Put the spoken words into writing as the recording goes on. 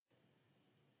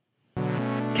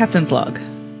Captain's log.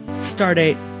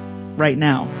 Stardate right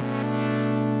now.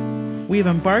 We have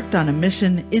embarked on a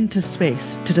mission into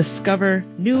space to discover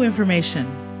new information,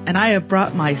 and I have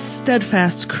brought my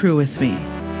steadfast crew with me.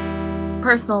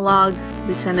 Personal log,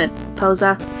 Lieutenant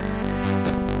Posa.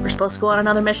 We're supposed to go on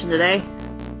another mission today.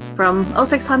 From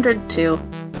 0600 to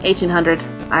 1800.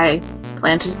 I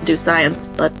plan to do science,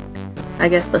 but I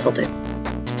guess this'll do.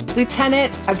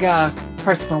 Lieutenant Aga,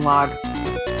 personal log.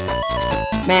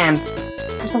 Man,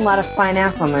 there's a lot of fine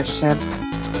ass on this ship.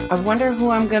 I wonder who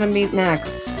I'm gonna meet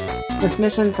next. This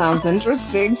mission sounds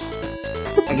interesting.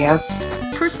 I guess.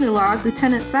 Personal log,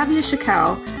 Lieutenant Savia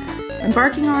Shakal.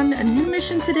 Embarking on a new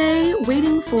mission today,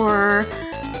 waiting for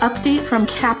update from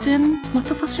Captain... What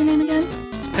the fuck's your name again?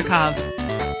 Takav.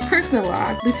 Personal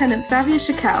log, Lieutenant Savia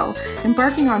Shakal.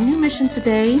 Embarking on new mission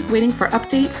today, waiting for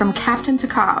update from Captain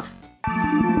Takav.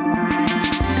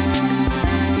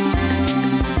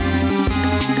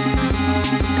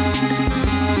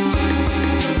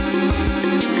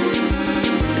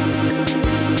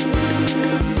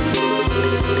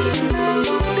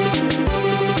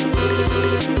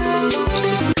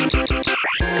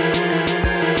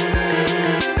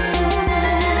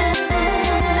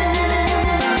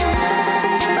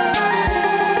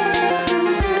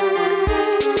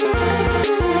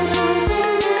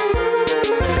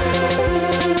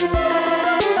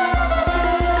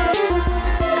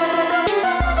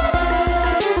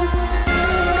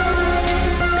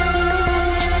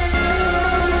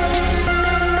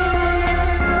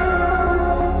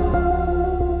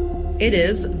 It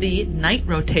is the night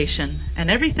rotation,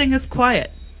 and everything is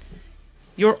quiet.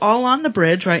 You're all on the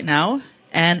bridge right now,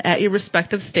 and at your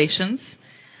respective stations,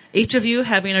 each of you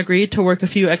having agreed to work a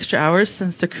few extra hours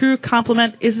since the crew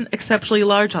complement isn't exceptionally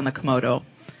large on the Komodo.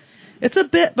 It's a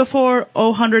bit before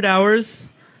 00 hours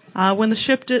when the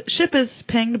ship is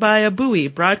pinged by a buoy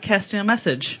broadcasting a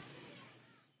message.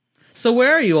 So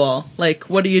where are you all? Like,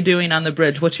 what are you doing on the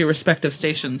bridge? What's your respective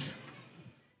stations?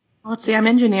 Let's see, I'm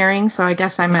engineering, so I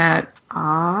guess I'm at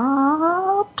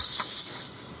ops.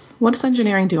 What does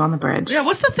engineering do on the bridge? Yeah,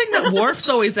 what's the thing that Worf's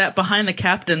always at behind the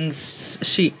captain's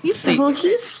seat? Well,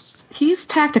 he's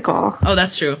tactical. Oh,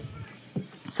 that's true.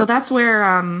 So that's where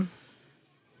I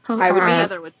would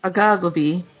be. Agug would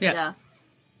be. Yeah.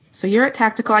 So you're at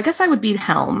tactical. I guess I would be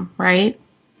helm, right?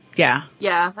 Yeah.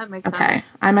 Yeah, that makes sense. Okay,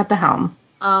 I'm at the helm.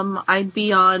 I'd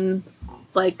be on,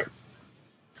 like,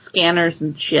 scanners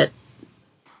and shit.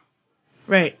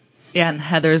 Right. Yeah, and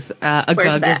Heather's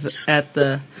Agug is at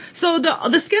the... So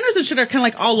the scanners and shit are kind of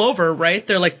like all over, right?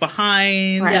 They're like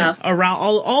behind, right. Around,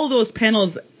 all those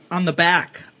panels on the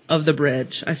back of the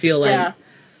bridge, I feel like. Yeah.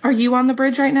 Are you on the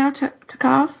bridge right now,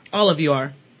 Takov? All of you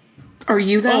are. Are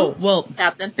you, though? Oh, well...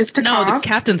 Captain? Is Takov? No, the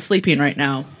captain's sleeping right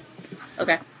now.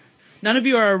 Okay. None of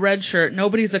you are a red shirt.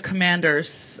 Nobody's a commander.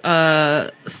 So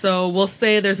we'll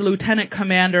say there's a lieutenant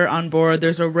commander on board.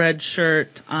 There's a red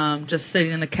shirt just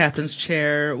sitting in the captain's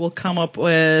chair. We'll come up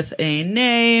with a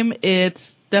name.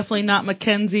 It's definitely not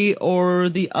Mackenzie or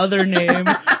the other name.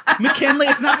 McKinley.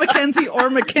 It's not Mackenzie or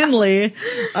McKinley.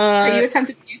 So you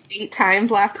attempted to use 8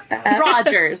 times last time.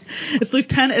 Rogers.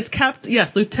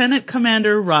 Lieutenant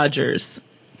Commander Rogers.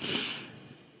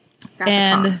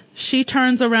 And she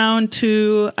turns around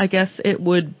to, I guess it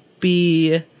would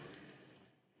be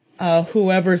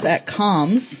whoever's at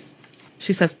comms.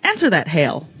 She says, "Answer that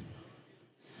hail."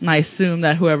 And I assume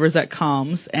that whoever's at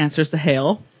comms answers the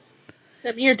hail. Is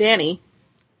that me or Danny?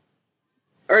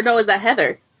 Or no, is that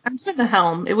Heather? I'm at the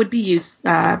helm. It would be you,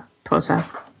 Posa.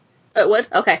 It would?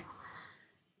 Okay.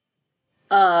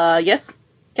 Yes,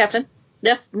 Captain?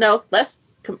 Yes, no, less.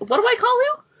 What do I call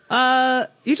you?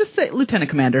 You just say Lieutenant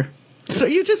Commander. So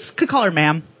you just could call her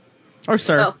ma'am. Or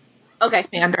sir. Oh, okay.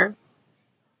 Commander.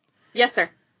 Yes, sir.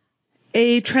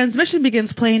 A transmission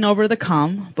begins playing over the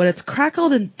comm, but it's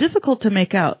crackled and difficult to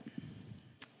make out.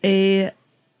 A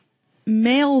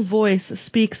male voice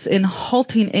speaks in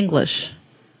halting English.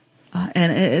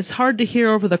 And it's hard to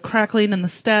hear over the crackling and the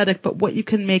static, but what you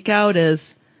can make out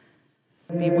is,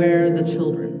 "Beware the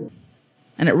children."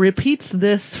 And it repeats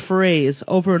this phrase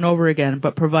over and over again,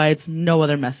 but provides no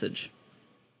other message.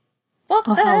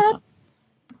 Well,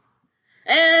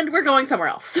 and we're going somewhere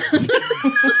else.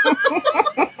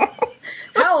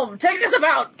 Helm, take us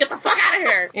about. Get the fuck out of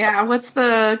here. Yeah, what's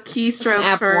the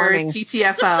keystrokes for warning.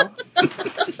 GTFO?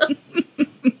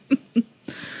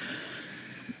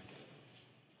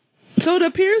 So it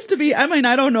appears to be, I mean,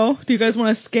 I don't know. Do you guys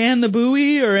want to scan the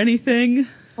buoy or anything?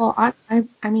 Well, I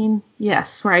mean,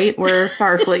 yes, right? We're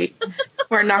Starfleet.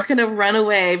 We're not going to run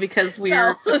away because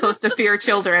we're supposed to fear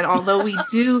children, although we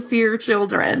do fear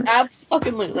children.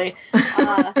 Absolutely.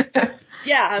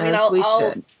 Yeah, I mean,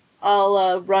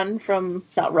 I'll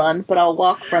not run, but I'll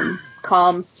walk from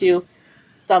comms to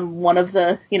one of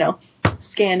the,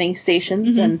 scanning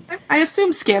stations. And I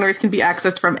assume scanners can be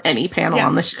accessed from any panel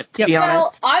on the ship, to be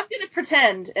honest. Well, I'm going to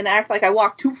pretend and act like I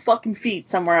walked 2 fucking feet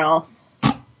somewhere else.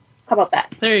 How about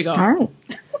that? There you go. All right.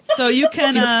 So you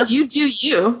can... you do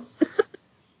you.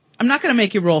 I'm not going to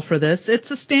make you roll for this. It's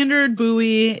a standard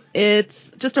buoy.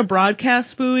 It's just a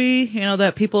broadcast buoy,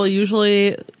 that people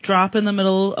usually drop in the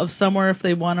middle of somewhere if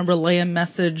they want to relay a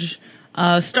message.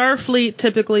 Starfleet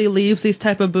typically leaves these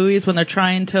type of buoys when they're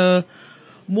trying to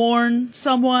warn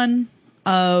someone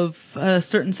of a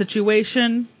certain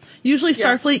situation. Usually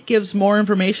Starfleet gives more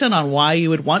information on why you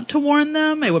would want to warn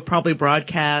them. It would probably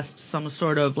broadcast some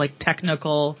sort of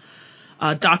technical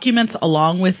documents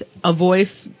along with a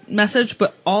voice message,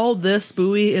 but all this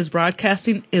buoy is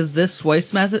broadcasting is this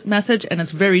voice message, and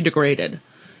it's very degraded.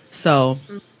 So...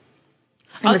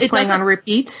 And it's playing on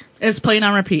repeat? It's playing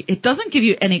on repeat. It doesn't give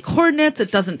you any coordinates.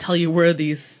 It doesn't tell you where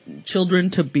these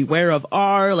children to beware of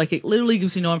are. It literally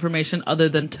gives you no information other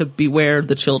than to beware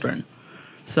the children.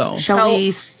 So, shall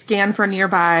we scan for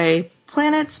nearby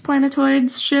planets,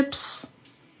 planetoids, ships,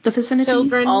 the vicinity?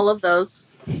 Children, all of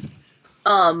those.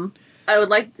 I would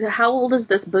like to, how old is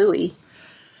this buoy?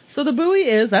 So the buoy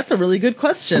is, that's a really good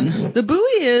question. The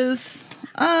buoy is,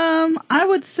 I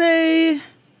would say...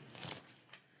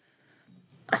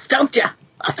 I stumped you,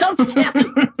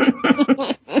 Captain.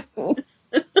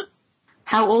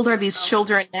 How old are these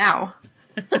children now?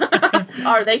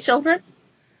 Are they children?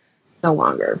 No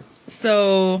longer.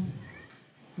 So,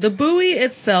 the buoy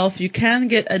itself, you can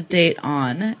get a date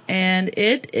on, and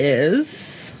it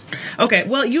is... Okay,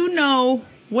 well,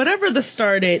 whatever the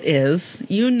star date is,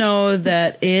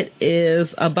 that it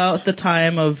is about the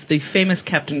time of the famous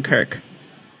Captain Kirk.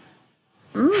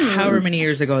 However many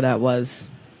years ago that was.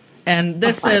 And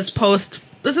this is post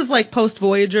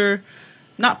Voyager.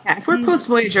 If we're post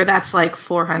Voyager, that's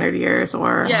 400 years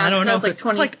or... Yeah, I don't know if it's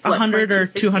 100 or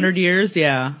 200 years,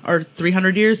 or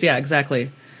 300 years,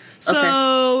 exactly.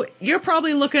 So you're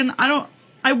probably looking,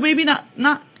 maybe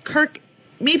not Kirk,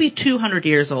 maybe 200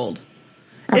 years old.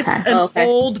 Okay. It's an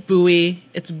old buoy.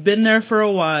 It's been there for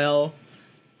a while.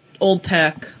 Old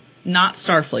tech, not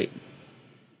Starfleet.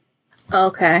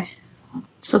 Okay.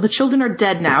 So the children are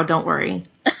dead now, don't worry.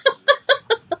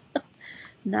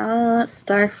 Not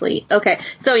Starfleet. Okay,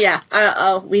 so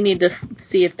we need to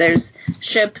see if there's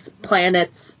ships,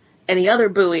 planets, any other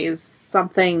buoys,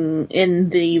 something in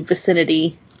the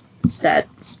vicinity that,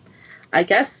 I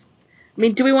guess,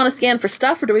 do we want to scan for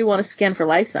stuff or do we want to scan for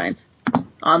life signs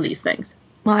on these things?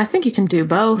 Well, I think you can do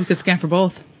both. You can scan for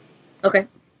both. Okay,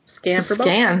 scan for both.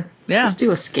 Yeah. Let's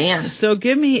do a scan. So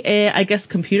give me a, I guess,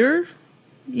 computer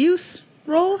use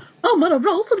roll. Oh, I'm gonna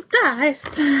roll some dice.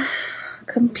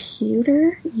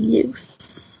 Computer use.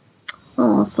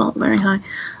 Oh, it's not very high.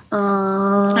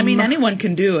 Anyone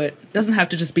can do it. It doesn't have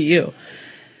to just be you.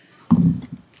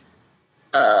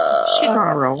 She's on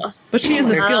a roll. But she is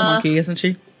a skill monkey, isn't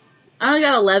she? I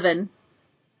got 11.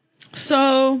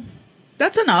 So,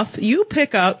 that's enough. You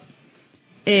pick up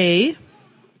it's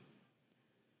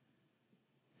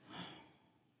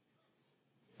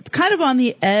kind of on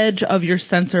the edge of your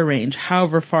sensor range,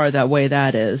 however far that way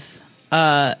that is.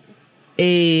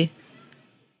 A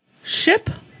ship.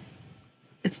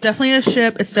 It's definitely a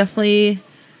ship. It's definitely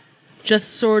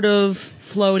just sort of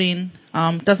floating.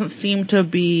 Doesn't seem to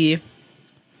be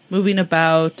moving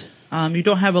about. You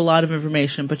don't have a lot of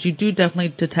information, but you do definitely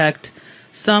detect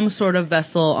some sort of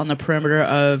vessel on the perimeter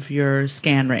of your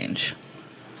scan range.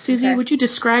 Susie, would you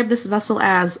describe this vessel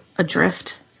as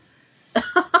adrift?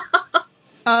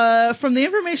 From the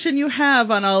information you have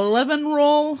on an 11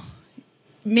 roll,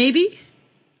 maybe.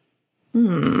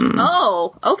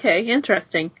 Oh, okay,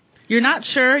 interesting. You're not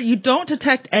sure. You don't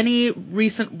detect any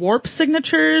recent warp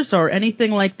signatures or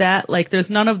anything like that. There's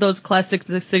none of those classic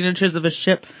signatures of a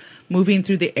ship moving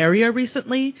through the area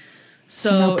recently.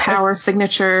 So no power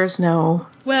signatures, no.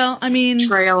 Well,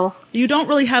 trail. You don't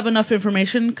really have enough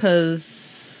information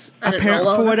because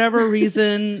apparently, for whatever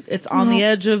reason, it's on the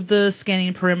edge of the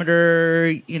scanning perimeter.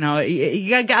 You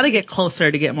got to get closer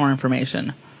to get more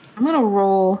information. I'm going to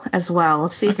roll as well.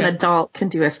 Let's see if an adult can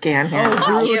do a scan here.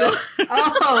 Oh,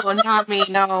 oh, not me.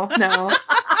 No.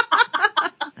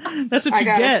 That's what you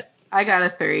get. I got a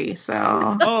 3,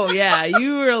 so. Oh, yeah.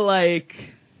 You were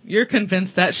you're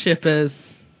convinced that ship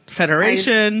is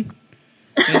Federation.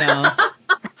 It's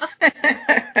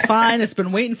fine. It's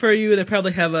been waiting for you. They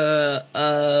probably have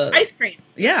a ice cream.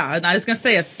 Yeah. And I was going to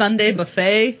say a Sunday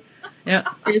buffet. Yeah.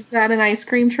 Is that an ice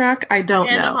cream truck? I don't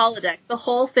know. And a holodeck. The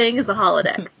whole thing is a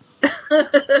holodeck.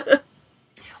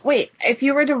 Wait, if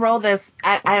you were to roll this,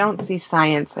 I don't see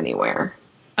science anywhere.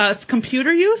 It's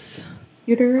computer use.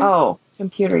 Computer. Oh,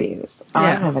 computer use. Oh, I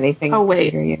Yeah. don't have anything. Oh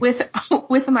wait, computer use.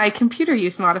 with my computer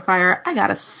use modifier, I got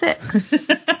a 6.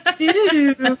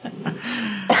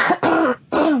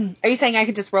 Are you saying I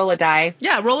could just roll a die?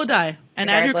 Yeah, roll a die and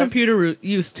add your Regardless? computer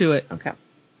use to it. Okay.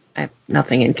 I have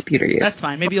nothing in computer use. That's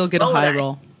fine. Maybe you'll get Roll a a high die.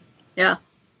 roll. Yeah.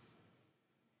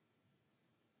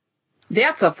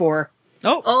 That's a 4.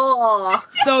 Oh, Oh.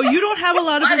 so you don't have a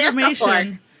lot of Why the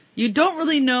information. You don't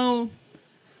really know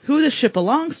who the ship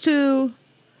belongs to.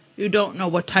 You don't know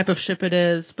what type of ship it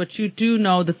is, but you do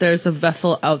know that there's a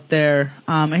vessel out there.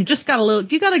 And you just got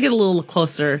you got to get a little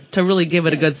closer to really give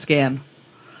it a good scan.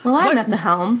 Well, I'm What- at the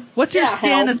helm. What's your Yeah,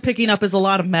 scan helm. is picking up is a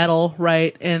lot of metal,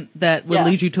 right? And that would Yeah.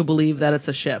 lead you to believe that it's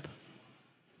a ship.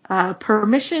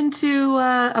 Permission to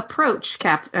approach,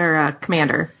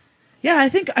 Commander. Yeah, I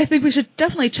think we should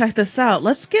definitely check this out.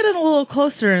 Let's get in a little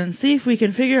closer and see if we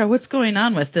can figure out what's going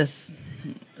on with this.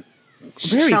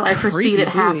 Very Shall I proceed creepy at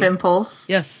half buoy. impulse?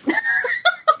 Yes.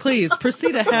 Please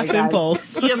proceed at half God.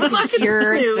 impulse. You fucking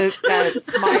Hear suit. that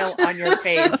smile on your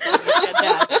face when you said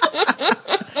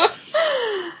that.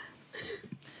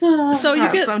 So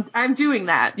you get So I'm doing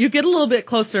that. you get a little bit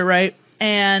closer, right?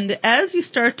 And as you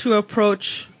start to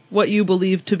approach what you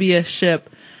believe to be a ship,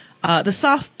 the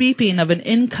soft beeping of an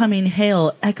incoming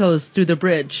hail echoes through the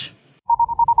bridge.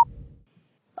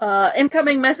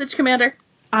 Incoming message, Commander.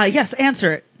 Yes,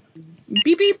 answer it.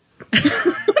 Beep beep.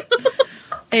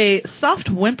 A soft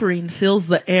whimpering fills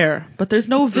the air, but there's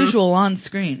no visual on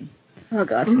screen. Oh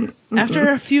god. After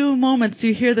a few moments,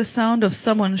 you hear the sound of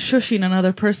someone shushing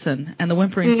another person, and the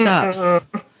whimpering stops.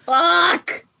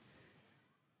 Fuck.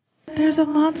 There's a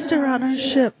monster on our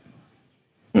ship.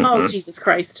 Oh Jesus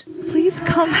Christ. Please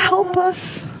come help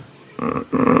us.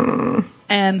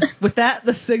 And with that,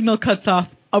 the signal cuts off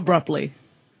abruptly.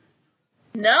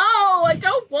 No, I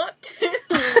don't want to.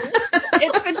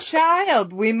 It's a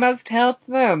child. We must help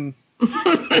them. What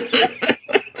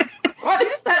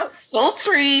is that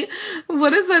sultry?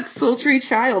 What is that sultry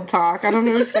child talk? I don't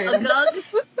understand.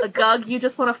 Agug, you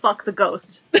just want to fuck the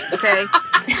ghost, okay?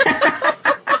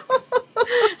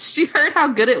 She heard how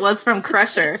good it was from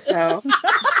Crusher, so.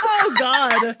 Oh,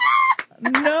 God.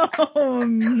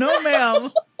 No,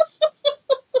 ma'am.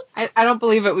 I don't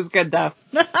believe it was good, though.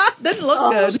 Didn't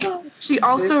look good. She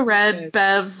also read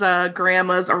Bev's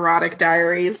grandma's erotic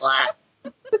diaries.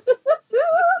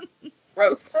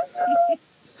 Gross.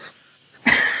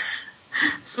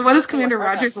 So what does Commander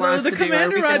Rogers want So us the to do?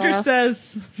 Commander Are we gonna- Rogers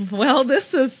says, well,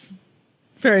 this is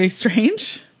very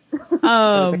strange.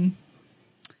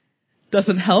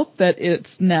 Doesn't help that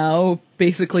it's now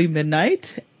basically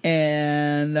midnight,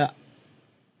 and,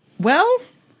 well,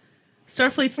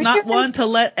 Starfleet's not one to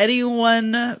let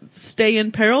anyone stay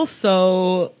in peril,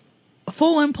 so a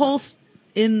full impulse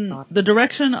in the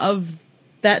direction of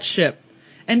that ship.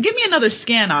 And give me another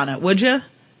scan on it, would you?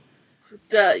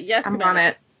 Yes, I'm Commander. on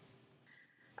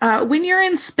it. When you're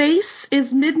in space,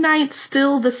 is midnight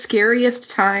still the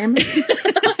scariest time?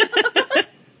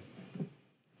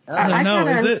 I don't know,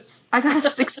 is it? I got a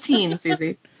 16,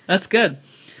 Susie. That's good.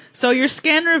 So your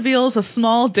scan reveals a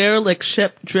small derelict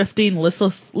ship drifting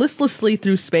listlessly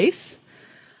through space.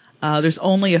 There's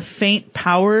only a faint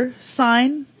power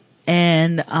sign,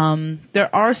 and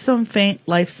there are some faint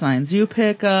life signs. You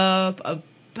pick up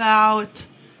about,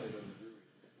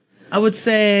 I would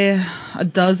say, a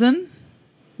dozen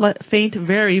faint,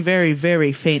 very, very,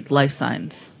 very faint life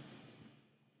signs.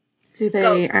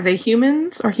 Are they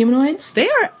humans or humanoids? They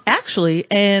are actually,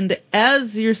 and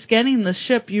as you're scanning the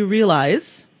ship, you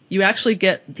realize you actually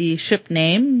get the ship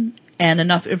name and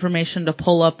enough information to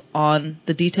pull up on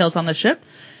the details on the ship.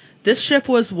 This ship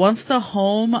was once the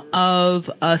home of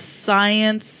a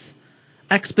science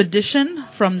expedition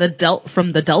from the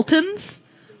Deltans.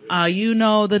 You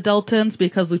know the Deltans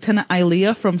because Lieutenant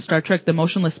Ilea from Star Trek The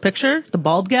Motionless Picture, the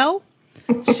bald gal,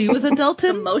 she was a The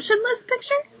Deltan. motionless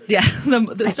picture? Yeah,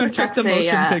 the I Star think Trek The that's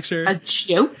Motion Picture. A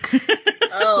joke?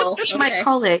 Oh, You might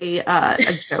call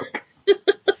a joke.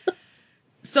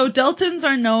 So Deltans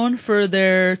are known for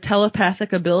their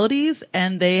telepathic abilities,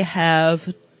 and they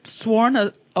have sworn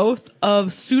an oath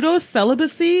of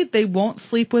pseudo-celibacy. They won't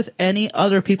sleep with any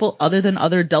other people other than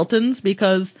other Deltans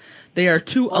because they are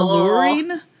too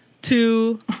alluring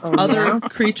to other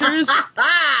creatures,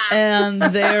 and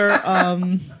they're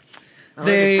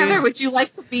Heather, would you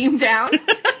like to beam down?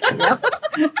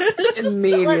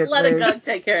 Immediately. let Agug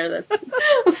take care of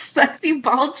this. Sexy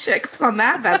bald chicks on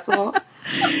that vessel.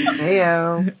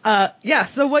 Heyo. Yeah,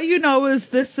 so what you know is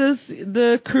this is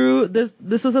the crew,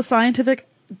 this was a scientific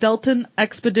Deltan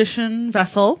expedition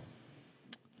vessel.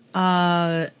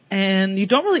 And you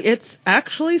don't really, it's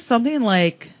actually something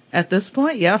like, at this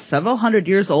point, yeah, several hundred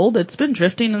years old. It's been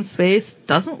drifting in space.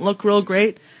 Doesn't look real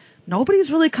great.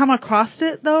 Nobody's really come across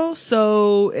it, though,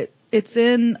 so it's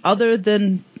in other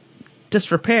than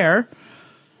disrepair.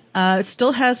 It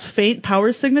still has faint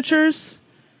power signatures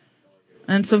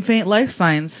and some faint life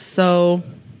signs, so...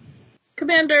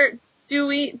 Commander, do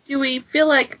we feel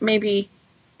like maybe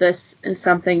this is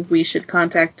something we should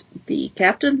contact the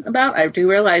captain about? I do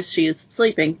realize she is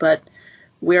sleeping, but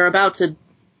we're about to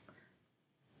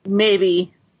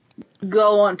maybe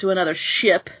go on to another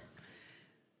ship.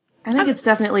 I think it's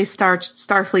definitely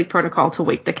Starfleet protocol to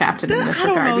wake the captain in this I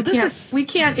don't regard. know. We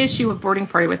can't issue a boarding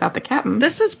party without the captain.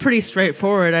 This is pretty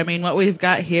straightforward. I mean, what we've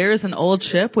got here is an old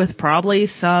ship with probably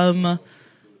some...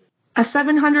 A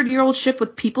 700-year-old ship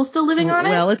with people still living on it?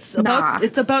 Well, it's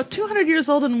about 200 years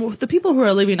old, and the people who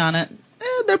are living on it,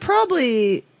 they're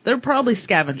probably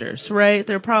scavengers, right?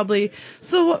 They're probably...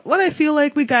 So what I feel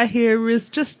like we got here is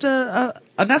just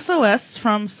an SOS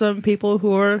from some people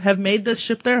who have made this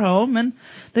ship their home, and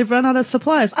they've run out of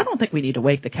supplies. I don't think we need to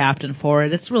wake the captain for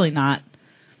it. It's really not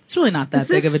that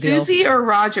big of a deal. Is this Susie or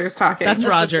Rogers talking? That's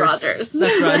Rogers.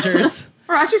 That's Rogers.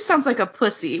 Rogers sounds like a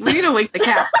pussy. We need to wake the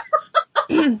captain.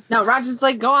 No, Roger's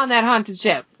like, go on that haunted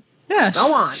ship. Yeah,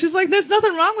 go on. She's like, there's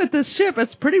nothing wrong with this ship.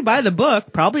 It's pretty by the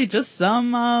book. Probably just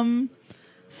some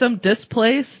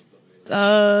displaced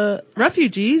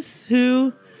refugees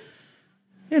who,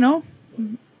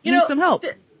 need some help.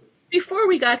 Before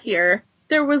we got here,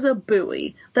 there was a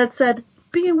buoy that said,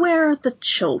 "Beware the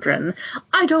children."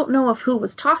 I don't know if who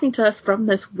was talking to us from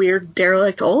this weird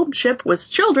derelict old ship was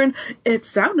children. It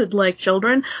sounded like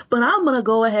children, but I'm gonna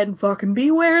go ahead and fucking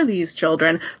beware these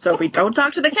children. So if we don't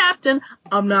talk to the captain,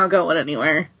 I'm not going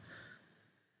anywhere.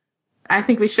 I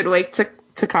think we should wake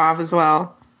Takov as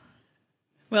well.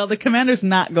 Well, the commander's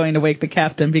not going to wake the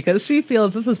captain because she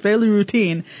feels this is fairly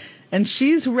routine. And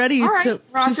she's ready to... All right,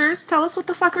 Rogers, tell us what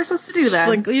the fuck we're supposed to do then.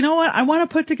 She's like, you know what? I want to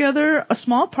put together a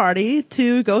small party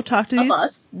to go talk to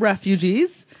these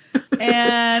refugees.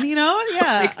 And,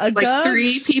 like Gug,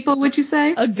 3 people, would you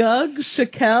say? A Gug,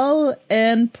 Shakel,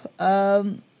 and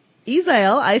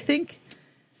Izael. I think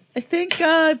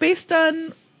based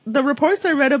on the reports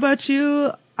I read about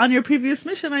you on your previous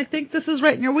mission, I think this is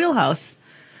right in your wheelhouse.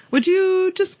 Would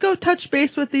you just go touch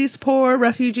base with these poor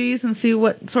refugees and see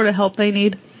what sort of help they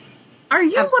need? Are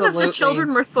you one of the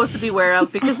children we're supposed to beware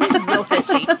of? Because this is real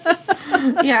fishy.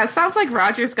 Yeah, it sounds like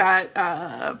Rogers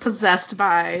got possessed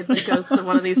by the ghost of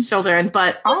one of these children,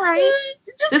 but all right.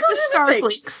 This is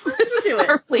Starfleet. This is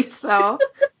Starfleet, so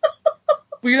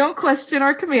we don't question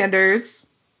our commanders,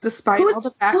 despite all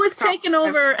the facts. Who has taken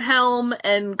over helm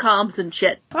and comms and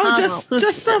shit?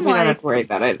 Just some, we don't have to worry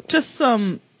about it. Just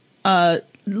some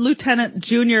lieutenant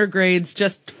junior grades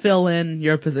just fill in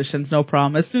your positions, no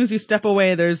problem. As soon as you step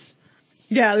away, there's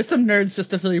some nerds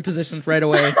just to fill your positions right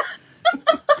away.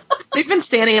 They've been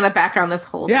standing in the background this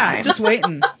whole time. Yeah, just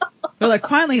waiting. They're like,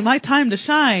 finally, my time to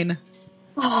shine.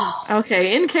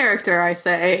 Okay, in character, I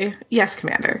say, yes,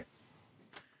 Commander.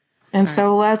 And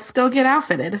so let's go get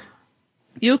outfitted.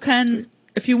 You can,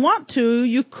 if you want to,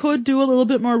 you could do a little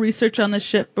bit more research on the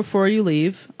ship before you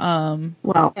leave.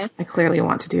 Well, I clearly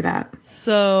want to do that.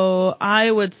 So I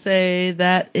would say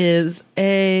that is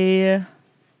a...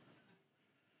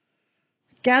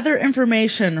 gather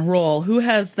information roll. Who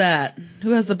has that?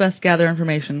 Who has the best gather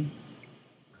information?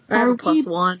 I have a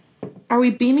 +1. Are we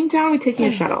beaming down or are we taking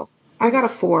a shuttle? I got a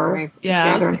 4.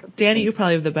 Yeah, Danny, you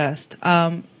probably have the best.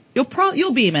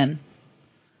 You'll beam in.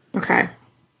 Okay.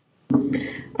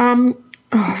 Oh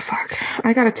fuck.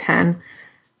 I got a 10.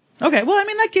 Okay, well, I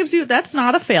mean, that's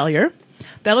not a failure.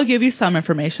 That'll give you some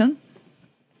information.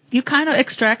 You kind of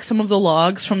extract some of the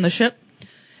logs from the ship,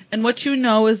 and what you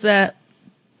know is that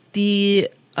the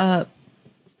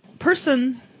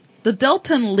person, the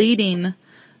Deltan leading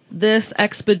this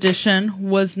expedition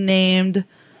was named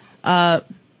Tav.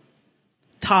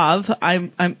 Takov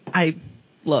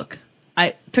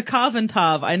and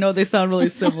Tav. I know they sound really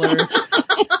similar.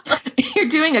 You're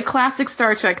doing a classic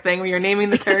Star Trek thing where you're naming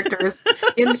the characters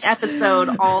in the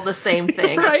episode all the same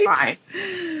thing. Right? It's fine.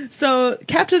 So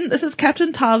this is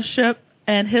Captain Tav's ship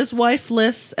and his wife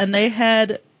Liz, and they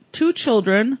had 2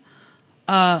 children,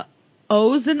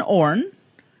 Oz and Orn,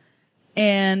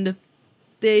 and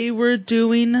they were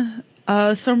doing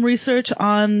some research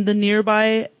on the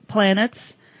nearby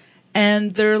planets,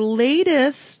 and their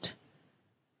latest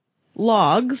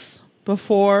logs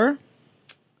before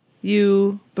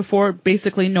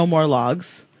basically no more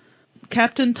logs.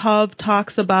 Captain Tav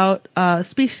talks about a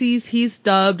species he's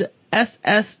dubbed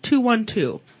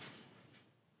SS-212.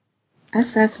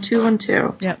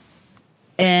 SS-212. Yep.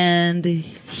 and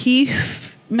he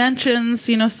mentions,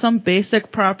 some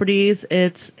basic properties.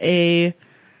 It's a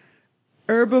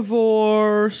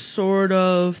herbivore, sort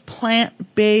of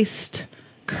plant-based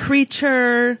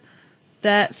creature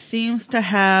that seems to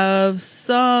have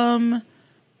some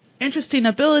interesting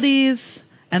abilities,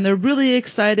 and they're really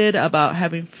excited about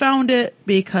having found it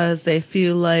because they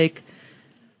feel like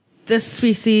this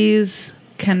species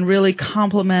can really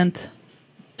complement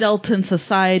Deltan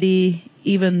society,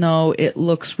 even though it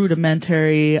looks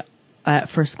rudimentary at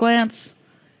first glance.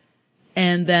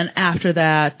 And then after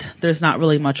that, there's not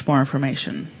really much more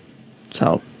information.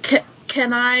 So,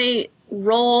 can I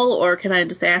roll, or can I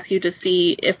just ask you to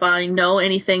see if I know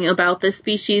anything about this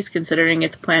species, considering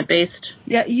it's plant-based?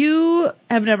 Yeah, you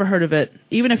have never heard of it.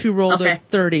 Even if you rolled a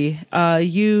 30,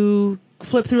 you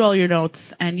flip through all your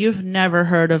notes, and you've never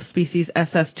heard of species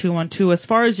SS212. As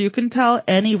far as you can tell,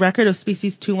 any record of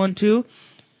species 212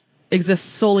 exists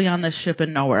solely on this ship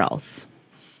and nowhere else.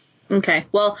 Okay,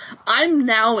 well, I'm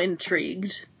now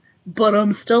intrigued, but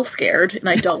I'm still scared, and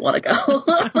I don't want to go.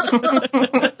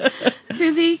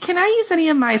 Susie, can I use any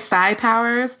of my psi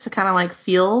powers to kind of like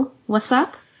feel what's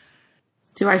up?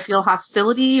 Do I feel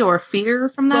hostility or fear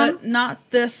from them? But not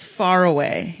this far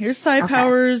away. Your psi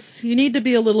powers, you need to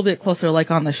be a little bit closer, like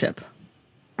on the ship.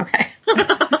 Okay.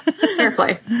 Fair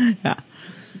play. Yeah.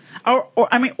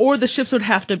 Or the ships would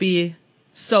have to be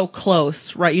so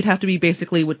close, right? You'd have to be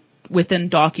basically within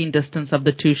docking distance of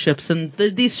the two ships, and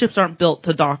these ships aren't built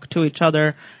to dock to each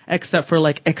other except for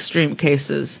like extreme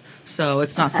cases. So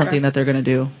it's not something that they're going to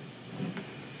do.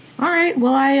 All right.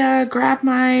 Well, I grab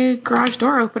my garage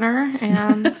door opener,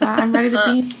 and I'm ready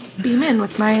to beam in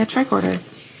with my tricorder.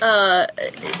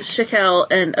 Shakel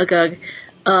and Agug,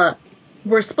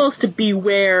 we're supposed to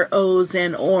beware Oz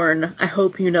and Orn. I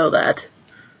hope you know that.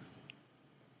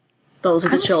 Those are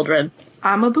the children.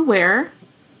 I'm a beware.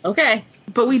 Okay.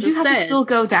 But we do have to still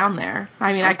go down there.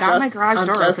 I mean, I got my garage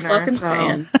door opener,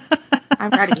 so I'm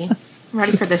ready. I'm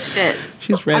ready for this shit.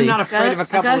 She's ready. I'm not afraid of a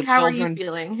couple of children. How are you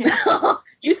feeling? Yeah.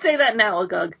 You say that now,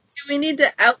 Agug. Do we need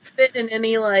to outfit in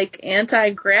any, like,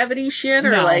 anti-gravity shit?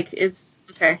 Or, No. like, it's...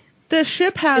 Okay. The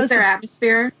ship has... Is there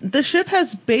atmosphere? The ship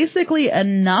has basically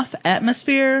enough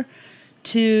atmosphere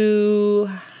to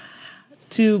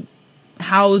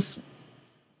house,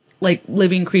 like,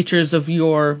 living creatures of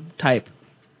your type.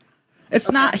 It's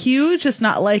not huge. It's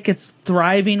not like it's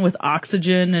thriving with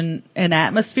oxygen and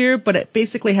atmosphere, but it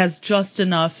basically has just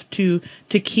enough to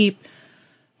keep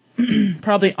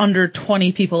probably under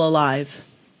 20 people alive.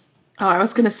 Oh, I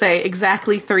was going to say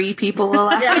exactly 3 people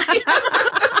alive.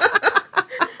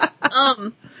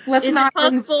 Let's not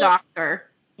bring the doctor.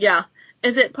 Yeah.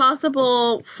 Is it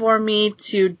possible for me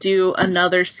to do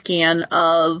another scan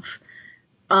of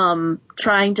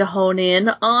trying to hone in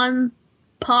on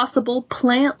possible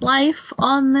plant life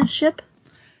on this ship?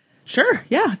 Sure,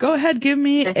 yeah. Go ahead, give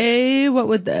me a, what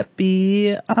would that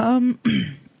be? I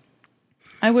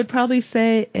would probably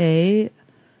say a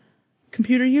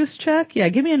computer use check. Yeah,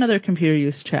 give me another computer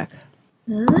use check.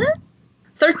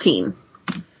 13.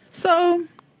 So,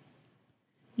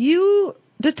 you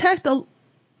detect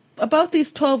about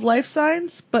these 12 life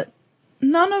signs, but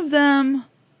none of them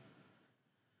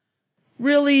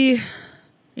really...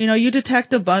 you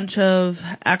detect a bunch of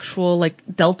actual, like,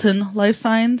 Deltan life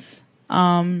signs.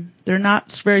 They're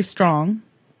not very strong,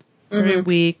 very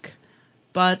weak.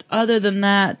 But other than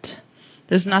that,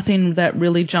 there's nothing that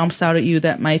really jumps out at you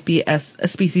that might be a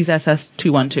species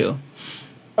SS212.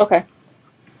 Okay.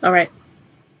 All right.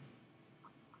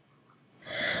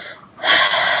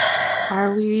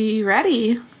 Are we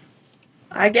ready?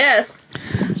 I guess.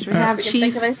 Should we have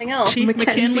think of anything else? Chief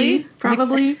McKinley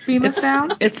probably beam us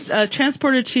down? It's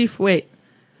transporter chief. Wait,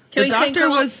 the doctor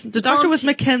was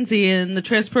Mackenzie, and the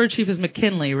transporter chief is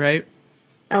McKinley, right?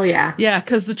 Oh yeah. Yeah,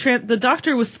 because the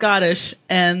doctor was Scottish,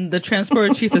 and the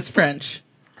transporter chief is French.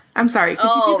 I'm sorry. Could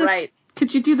you do this? Right.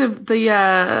 Could you do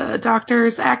the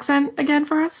doctor's accent again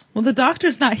for us? Well, the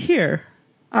doctor's not here.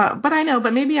 But I know.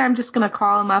 But maybe I'm just gonna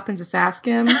call him up and just ask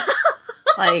him,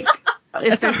 like,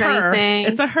 if there's anything.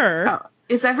 It's a her. Oh,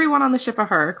 is everyone on the ship a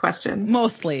her? Question.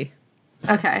 Mostly.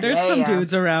 Okay. There's some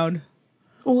dudes around.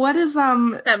 What is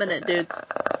feminine dudes?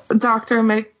 Dr.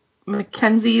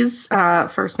 Mackenzie's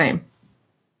first name?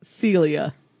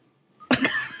 Celia.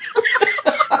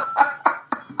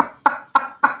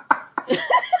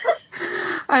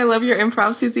 I love your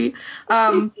improv, Susie.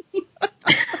 I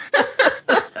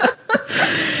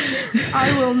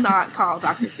will not call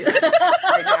Dr. Celia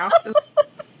right now.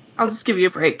 I'll just give you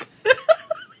a break.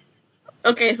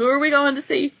 Okay, who are we going to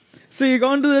see? So you're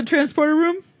going to the transporter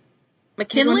room?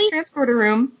 McKinley? Transporter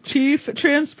room. Chief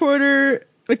Transporter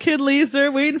McKinley is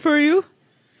there waiting for you?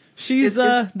 She's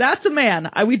that's a man.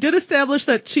 We did establish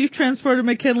that Chief Transporter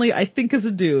McKinley, I think, is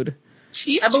a dude.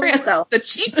 The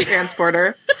chief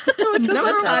transporter.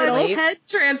 Number one head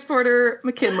transporter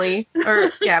McKinley.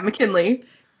 McKinley.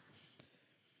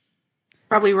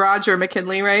 Probably Roger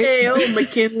McKinley, right? Hey,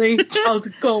 McKinley. How's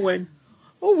it going?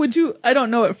 Oh, I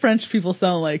don't know what French people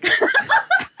sound like.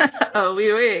 Oh,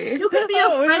 oui, oui. You could be a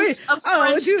French descent.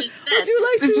 Would you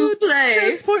like to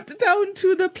transport down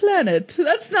to the planet?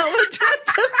 That's not what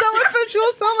French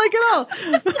people sound like at all.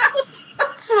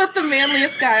 That's what the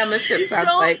manliest guy on the ship sounds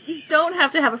like. You don't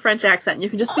have to have a French accent. You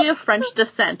can just be a French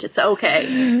descent. It's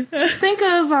okay. Just think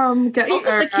of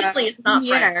McKinley is not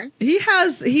French. He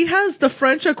has the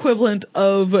French equivalent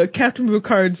of Captain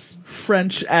Picard's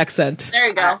French accent. There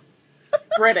you go.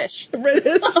 British. From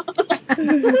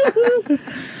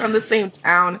the same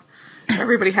town.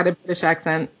 Everybody had a British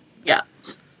accent. Yeah.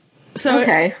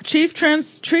 So Chief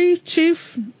Transporter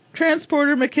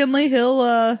McKinley, he'll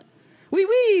and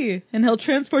he'll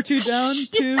transport you down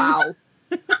to. Wow.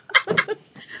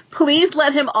 Please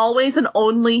let him always and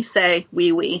only say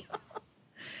wee wee.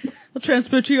 He'll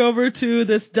transport you over to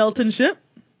this Deltan ship,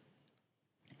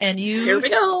 and you. Here we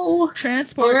go.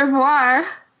 Transport. Au revoir.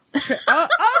 Au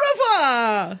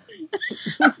revoir.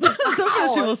 That's what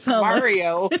French people sound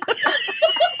Mario. Like.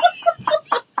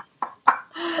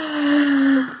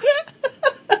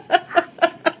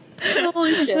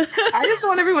 Holy shit. I just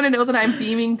want everyone to know that I'm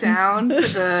beaming down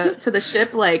to the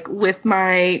ship, like, with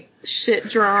my shit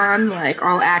drawn, like,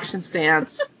 all action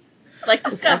stance. Like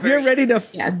Discovery. You're ready to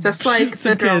just like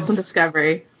the girls in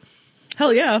Discovery.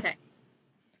 Hell yeah. Okay.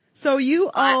 So you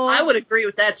all... I would agree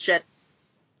with that shit.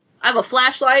 I have a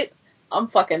flashlight. I'm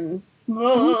fucking... Do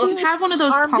you have one of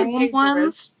those palm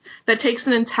ones that takes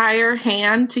an entire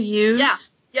hand to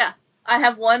use? Yeah. I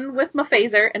have one with my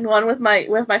phaser and one with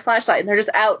my flashlight, and they're just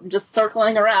out and just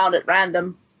circling around at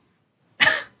random.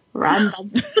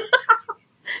 Random.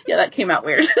 Yeah, that came out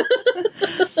weird.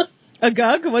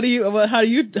 Agug, how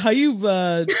you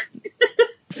phasing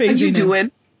How you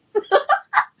doing?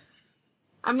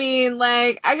 I mean,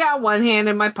 like, I got one hand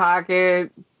in my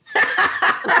pocket.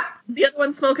 The other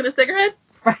one smoking a cigarette?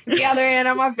 The other hand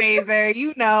on my phaser,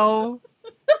 you know.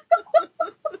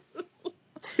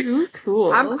 Too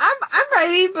cool. I'm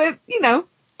ready, but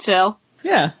chill.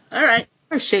 Yeah. All right.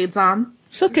 Our shades on.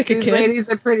 She'll kick a These kid. ladies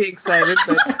are pretty excited,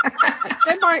 but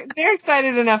they're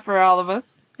excited enough for all of us.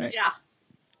 Right. Yeah.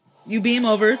 You beam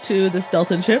over to this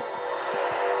Deltan ship,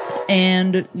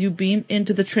 and you beam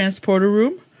into the transporter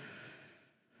room,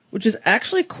 which is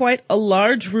actually quite a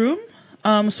large room.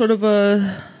 Sort of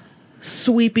a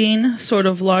sweeping, sort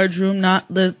of large room, not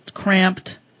the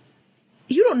cramped.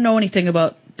 You don't know anything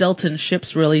about Deltan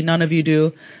ships, really. None of you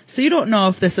do. So you don't know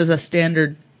if this is a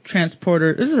standard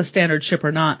transporter. This is a standard ship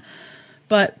or not.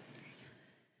 But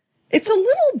it's a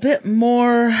little bit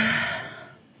more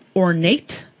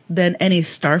ornate than any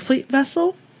Starfleet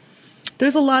vessel.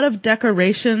 There's a lot of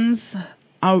decorations,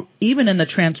 even in the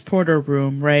transporter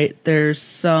room, right? There's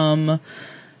some,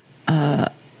 I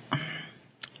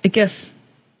guess,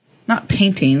 not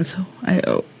paintings,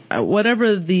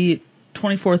 whatever the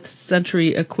 24th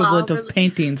century equivalent of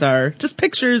paintings are. Just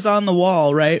pictures on the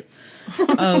wall, right?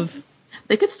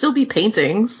 They could still be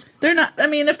paintings. They're not, I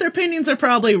mean, if they're paintings, they're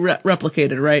probably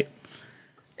replicated, right?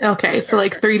 Okay, so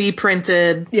like 3D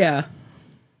printed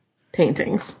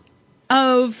paintings.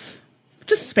 Of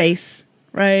just space,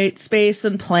 right? Space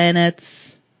and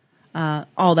planets,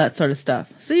 all that sort of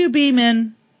stuff. So you beam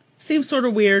in, seems sort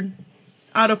of weird,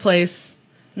 out of place,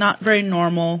 not very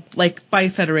normal, like by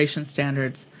Federation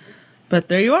standards. But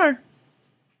there you are.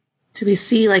 Do we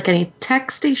see like any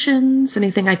tech stations?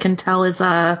 Anything I can tell is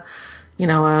a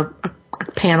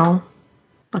panel,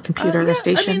 a computer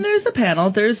station? I mean, there's a panel.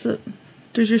 There's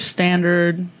your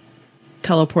standard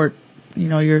teleport,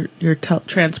 your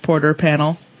transporter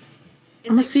panel.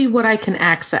 I'm gonna see what I can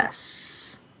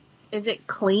access. Is it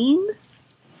clean?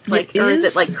 Or is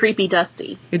it like creepy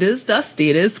dusty? It is dusty.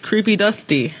 It is creepy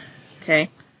dusty. Okay.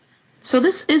 So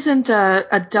this isn't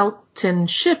a Deltan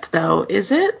ship, though,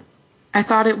 is it? I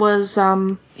thought it was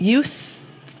that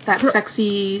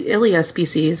sexy Ilia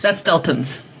species. That's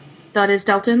Deltans. That is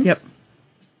Deltans? Yep.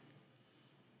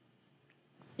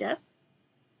 Yes?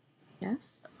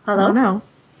 Hello? Oh, no.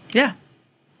 Yeah.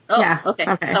 Oh, yeah. Okay.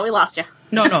 Thought we lost you.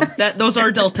 No. Those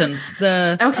are Deltans.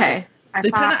 Okay.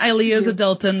 Lieutenant Ilia is a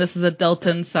Deltan. This is a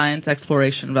Deltan science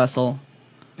exploration vessel.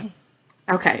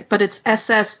 Okay, but it's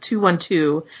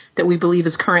SS-212 that we believe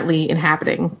is currently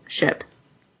inhabiting ship.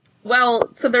 Well,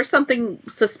 so there's something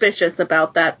suspicious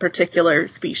about that particular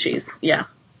species, yeah.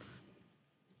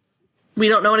 We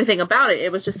don't know anything about it.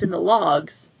 It was just in the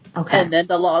logs. Okay. And then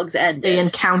the logs ended. They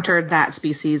encountered that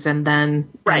species and then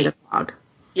Right. ended the log.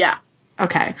 Yeah.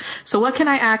 Okay. So what can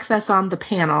I access on the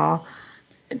panel?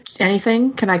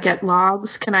 Anything? Can I get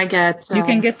logs? Can I get... You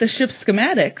can get the ship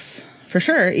schematics, for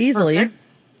sure, easily. Perfect.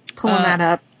 Pulling that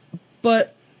up.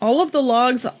 But all of the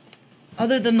logs,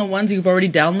 other than the ones you've already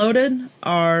downloaded,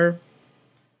 are,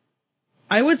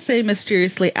 I would say,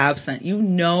 mysteriously absent. You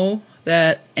know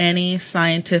that any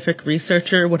scientific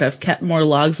researcher would have kept more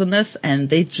logs than this, and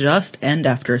they just end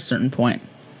after a certain point.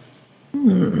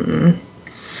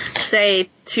 Say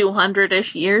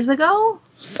 200-ish years ago?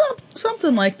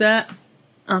 Something like that.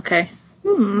 Okay.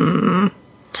 And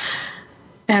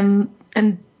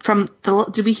from the...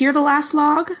 Did we hear the last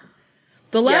log?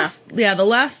 The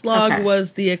last log Okay.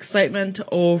 was the excitement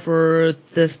over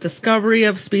this discovery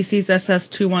of species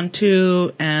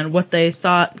SS212 and what they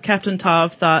thought, Captain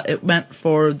Tov thought it meant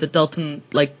for the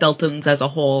Deltans as a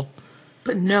whole.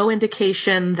 But no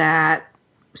indication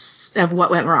of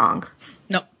what went wrong.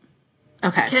 No.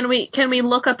 Okay. Can we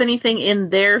look up anything in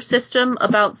their system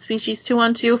about species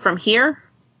 212 from here?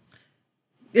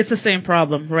 It's the same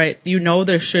problem, right? You know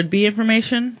there should be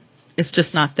information. It's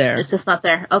just not there. It's just not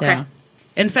there. Okay. Yeah.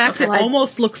 In fact, Okay. it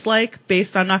almost looks like,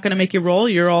 based on not going to make you roll,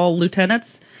 you're all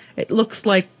lieutenants, it looks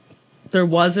like there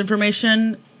was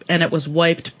information and it was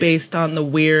wiped based on the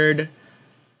weird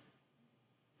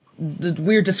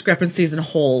discrepancies and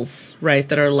holes, right,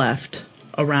 that are left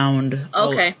around.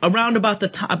 Okay. Around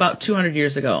about 200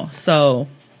 years ago. So.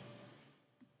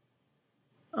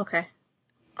 Okay.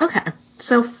 Okay.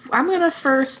 So I'm going to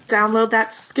first download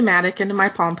that schematic into my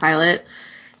Palm Pilot,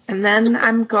 and then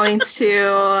I'm going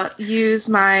to use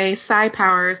my psi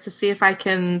powers to see if I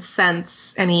can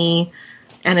sense any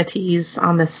entities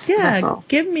on this vessel.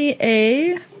 Give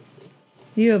me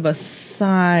you have a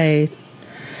psi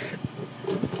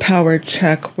power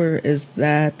check. Where is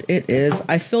that? It is.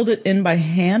 I filled it in by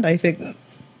hand, I think.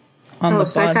 On the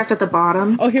Psycraft at the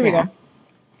bottom. Oh, here we go.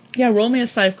 Yeah, roll me a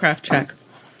Psycraft check.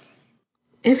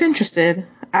 If interested,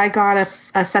 I got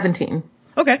a 17.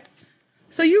 Okay.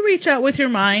 So you reach out with your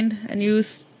mind and you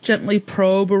gently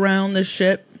probe around the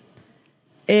ship.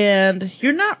 And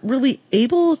you're not really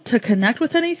able to connect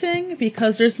with anything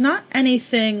because there's not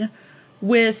anything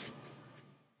with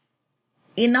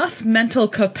enough mental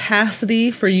capacity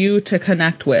for you to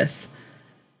connect with.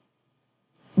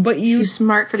 But Too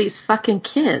smart for these fucking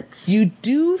kids. You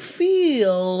do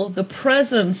feel the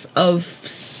presence of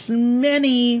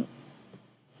many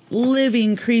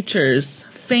living creatures,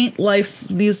 faint life,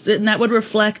 and that would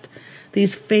reflect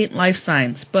these faint life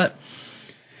signs. But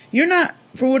you're not,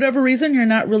 for whatever reason, you're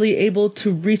not really able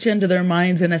to reach into their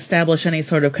minds and establish any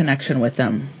sort of connection with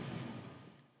them.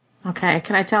 Okay,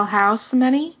 can I tell how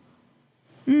many?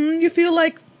 You feel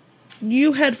like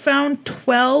you had found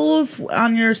 12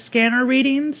 on your scanner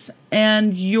readings,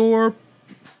 and your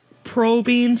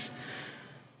probings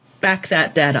back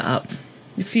that data up.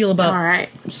 You feel about all right,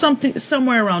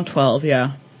 somewhere around 12,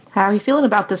 yeah. How are you feeling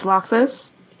about this, Loxus?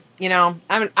 You know,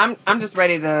 I'm just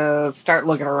ready to start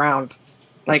looking around.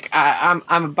 Like I'm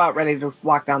about ready to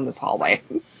walk down this hallway.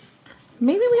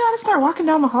 Maybe we ought to start walking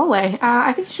down the hallway.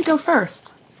 I think you should go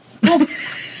first. I'm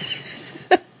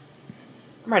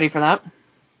ready for that.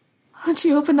 Why don't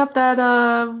you open up that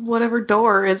whatever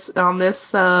door is on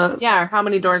this? Yeah. How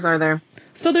many doors are there?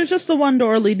 So there's just the one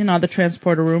door leading out of the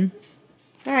transporter room.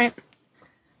 All right.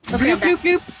 Okay, Bloop,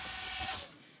 bloop,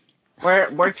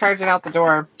 bloop. We're charging out the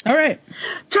door. All right.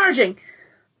 Charging.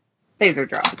 Phaser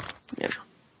drop. Yeah.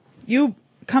 You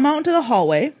come out into the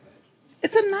hallway.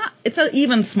 It's an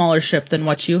even smaller ship than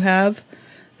what you have.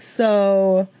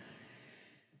 So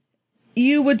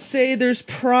you would say there's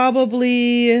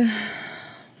probably,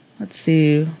 let's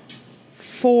see,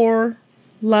 4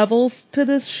 levels to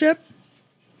this ship,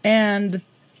 and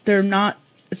it's not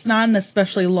an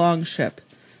especially long ship.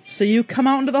 So you come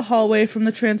out into the hallway from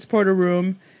the transporter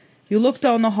room, you look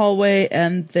down the hallway,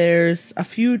 and there's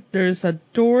a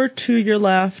door to your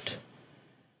left,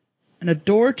 and a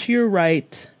door to your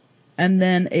right, and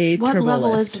then a what turbo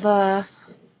level lift. is the?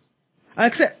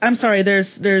 I'm sorry,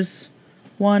 there's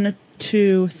 1,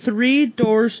 2, 3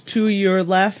 doors to your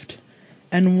left,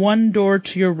 and 1 door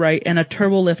to your right, and a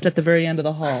turbo lift at the very end of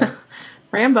the hall.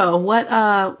 Rambo, what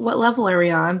level are we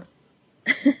on?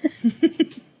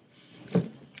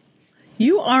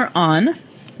 You are on,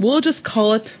 we'll just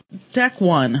call it deck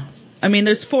 1. I mean,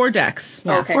 there's 4 decks.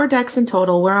 Yeah, Okay. 4 decks in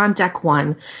total. We're on deck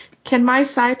 1. Can my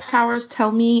psi powers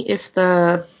tell me if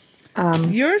the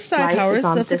Your psi life powers, is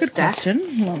on that's a this good deck?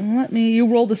 question. You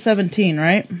rolled a 17,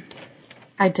 right?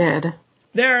 I did.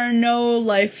 There are no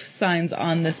life signs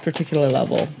on this particular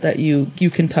level that you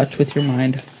can touch with your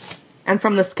mind. And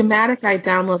from the schematic I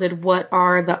downloaded, what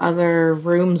are the other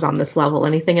rooms on this level?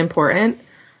 Anything important?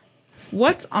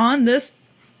 What's on this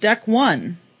deck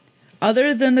 1?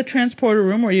 Other than the transporter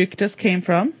room where you just came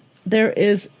from, there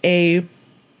is a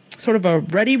sort of a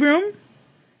ready room,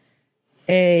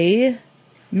 a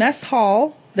mess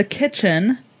hall, the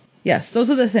kitchen. Yes, those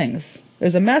are the things.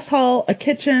 There's a mess hall, a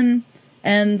kitchen,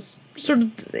 and sort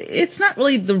of, it's not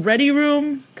really the ready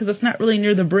room because it's not really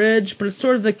near the bridge, but it's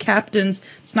sort of the captain's,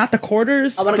 it's not the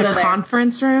quarters. I want to go The there.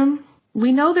 conference room?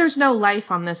 We know there's no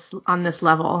life on this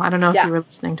level. I don't know if you were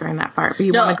listening during that part, but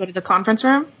you No. want to go to the conference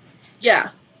room? Yeah,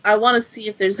 I want to see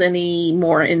if there's any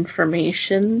more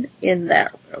information in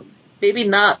that room. Maybe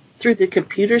not through the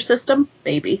computer system,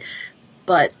 maybe,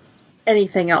 but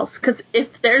anything else. Because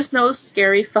if there's no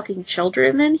scary fucking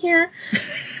children in here,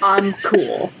 I'm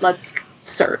cool. Let's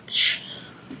search.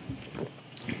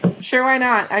 Sure, why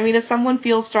not? I mean, if someone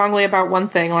feels strongly about one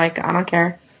thing, like, I don't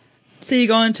care. So you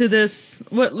go into this,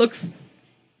 what looks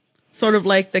sort of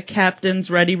like the captain's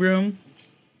ready room.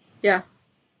 Yeah.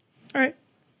 All right.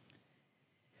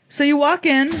 So you walk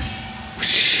in.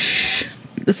 This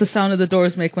is the sound of the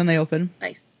doors make when they open.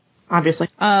 Nice. Obviously.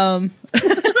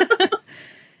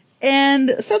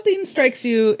 And something strikes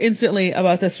you instantly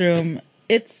about this room.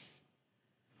 It's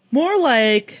more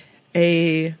like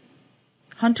a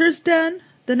hunter's den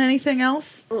than anything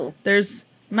else. Ooh. There's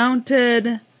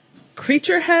mounted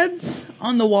creature heads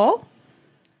on the wall.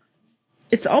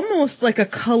 It's almost like a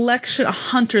collection, a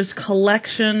hunter's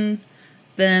collection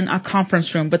than a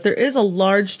conference room, but there is a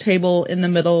large table in the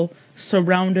middle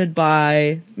surrounded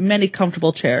by many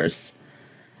comfortable chairs.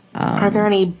 Are there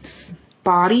any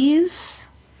bodies?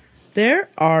 There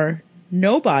are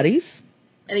no bodies.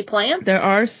 Any plants? There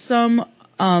are some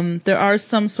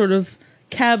sort of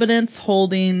cabinets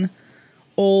holding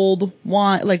old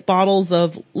wine, like bottles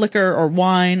of liquor or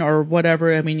wine or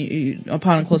whatever. I mean,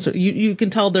 upon a closer, you can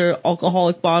tell they're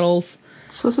alcoholic bottles.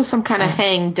 So this is some kind of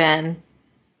hang den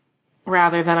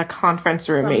rather than a conference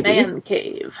room, A maybe. man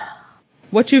cave.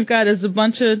 What you've got is a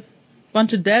bunch of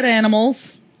dead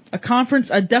animals,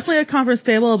 definitely a conference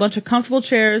table, a bunch of comfortable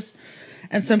chairs,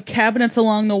 and some cabinets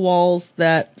along the walls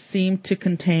that seem to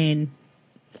contain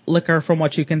liquor from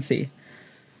what you can see.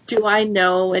 Do I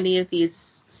know any of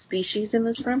these species in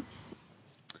this room?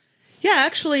 Yeah,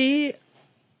 actually,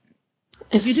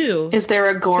 you do. Is there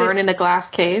a Gorn in a glass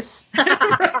case?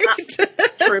 Right?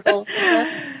 Triple.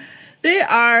 They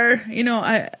are,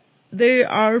 they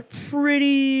are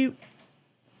pretty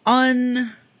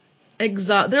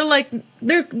exotic.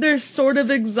 They're sort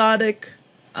of exotic,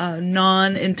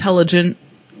 non-intelligent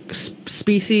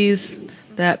species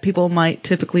that people might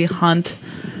typically hunt,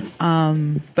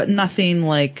 but nothing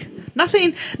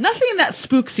that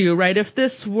spooks you, right? If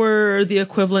this were the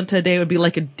equivalent today, it would be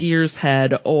like a deer's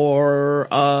head or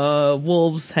a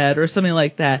wolf's head or something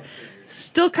like that.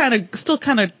 Still kind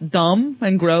of dumb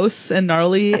and gross and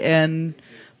gnarly,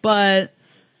 but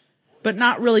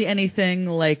not really anything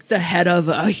like the head of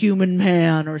a human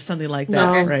man or something like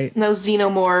that, right? No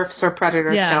xenomorphs or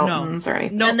predator skeletons or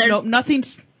anything. No, nothing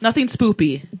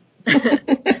spoopy.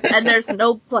 And there's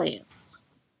no plants.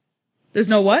 There's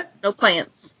no what? No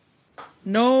plants.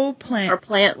 No plant. Or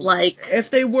plant-like. If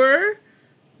they were,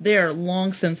 they are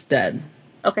long since dead.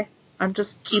 Okay. I'm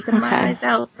just keeping my eyes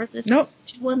out for this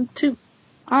 212.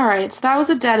 All right, so that was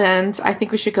a dead end. I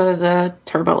think we should go to the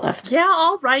turbo lift. Yeah,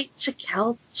 all right,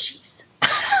 Shakel. Jesus.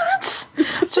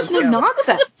 Just no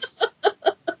nonsense.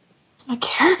 It's my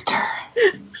character.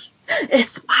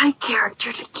 It's my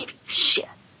character to give you shit.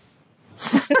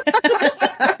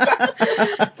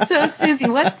 So, Susie,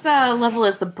 what level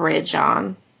is the bridge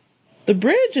on? The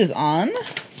bridge is on.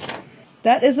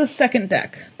 That is the second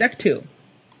deck. Deck 2.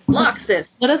 Lock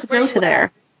this. Let us go to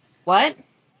there. What?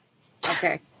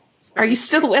 Okay. Are you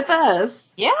still with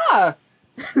us? Yeah.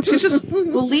 She's just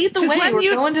We'll lead the She's way. letting We're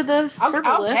you- going to the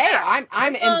turbo lift. Okay,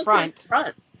 I'm in front.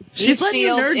 she's Each letting you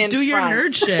shield nerds in do your front.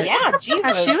 nerd shit. Yeah,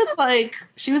 Jesus.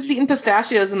 She was eating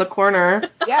pistachios in the corner.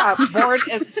 Yeah, bored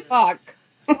as fuck.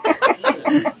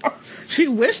 She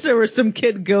wished there were some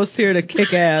kid ghosts here to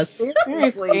kick ass.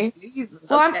 Seriously. Jesus.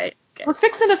 Well, Okay. we're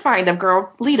fixing to find him,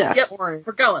 girl. Lead us. Yep. We're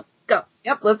going. Go.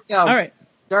 Yep, let's go. All right.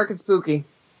 Dark and spooky.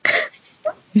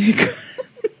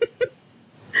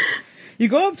 You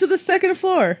go up to the second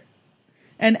floor,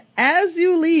 and as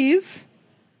you leave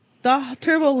the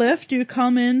turbo lift, you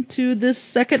come into this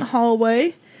second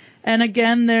hallway, and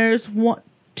again, there's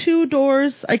two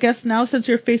doors. I guess now, since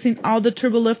you're facing out of the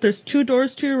turbo lift, there's two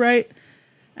doors to your right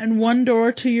and one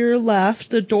door to your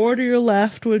left. The door to your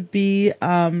left would lead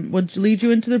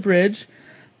you into the bridge,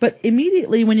 but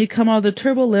immediately when you come out of the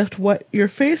turbo lift, what you're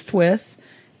faced with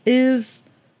is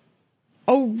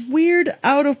a weird,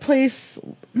 out of place.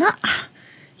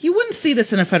 You wouldn't see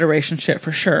this in a Federation ship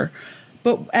for sure.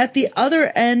 But at the other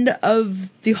end of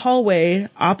the hallway,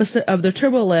 opposite of the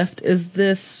turbo lift, is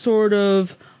this sort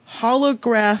of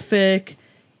holographic,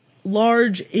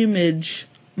 large image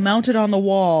mounted on the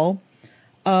wall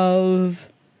of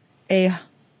a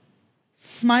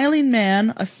smiling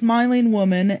man, a smiling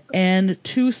woman, and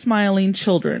 2 smiling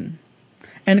children.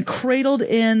 And cradled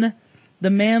in the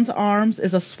man's arms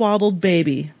is a swaddled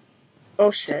baby.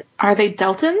 Oh, shit. Are they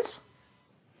Deltans?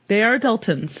 They are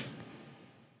Deltans.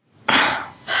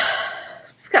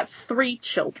 We've got 3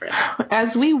 children.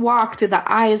 As we walk, do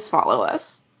the eyes follow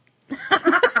us?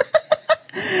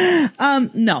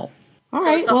 No. All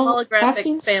right. It's a well, that holographic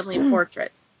seems... family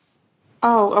portrait.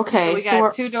 Oh, okay. So we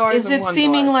got 2 doors is and it 1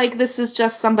 seeming door. like this is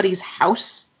just somebody's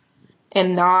house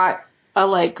and not a,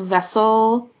 like,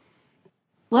 vessel?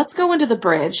 Let's go into the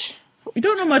bridge. We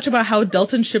don't know much about how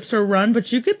Deltan ships are run,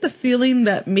 but you get the feeling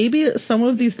that maybe some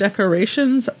of these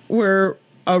decorations were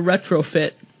a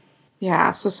retrofit.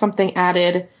 Yeah, so something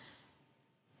added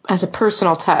as a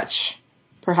personal touch,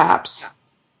 perhaps.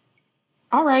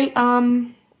 All right,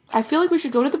 I feel like we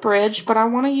should go to the bridge, but I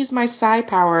want to use my psi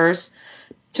powers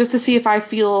just to see if I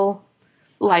feel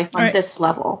life on this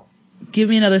level. Give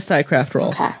me another Psycraft roll.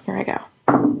 Okay, here I go.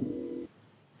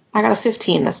 I got a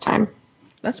 15 this time.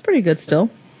 That's pretty good still.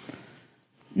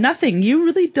 Nothing. You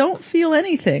really don't feel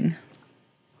anything.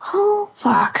 Oh,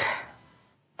 fuck.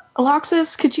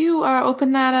 Aloxis, could you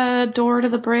open that door to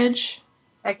the bridge?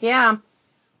 Heck yeah.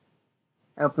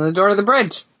 Open the door to the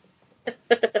bridge.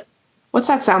 What's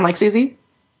that sound like, Susie?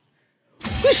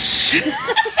 Whoosh!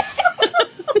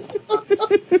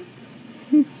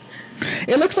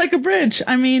 It looks like a bridge.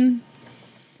 I mean,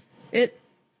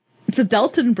 it's a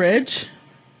Deltan bridge.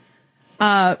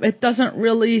 It doesn't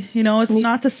really, it's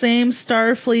not the same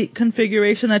Starfleet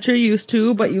configuration that you're used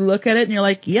to, but you look at it and you're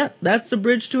like, yep, that's the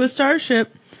bridge to a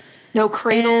starship. No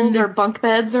cradles or bunk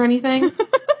beds or anything?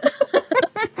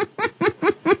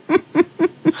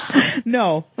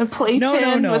 No. A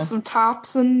playpen with some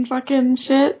tops and fucking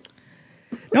shit?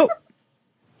 Nope.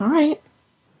 All right.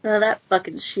 None of that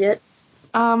fucking shit.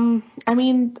 I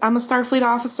mean, I'm a Starfleet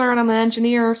officer and I'm an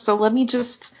engineer, so let me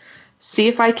just see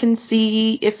if I can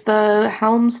see if the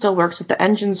helm still works, if the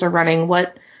engines are running,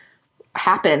 what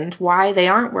happened, why they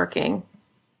aren't working.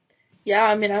 Yeah,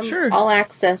 I mean, I'll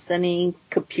access any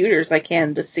computers I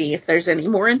can to see if there's any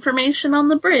more information on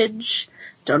the bridge.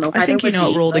 Don't know why I think you know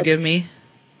what roll to give me.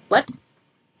 What?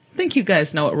 I think you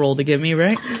guys know what roll to give me,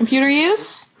 right? Computer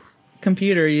use?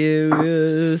 Computer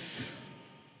use.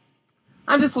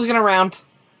 I'm just looking around.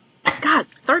 God,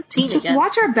 13 Just again.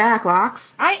 watch our back,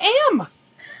 Lox. I am.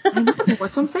 That's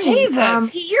what I'm saying.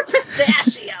 Jesus. You're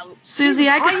pistachio. Susie,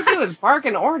 I All you do is bark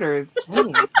in orders.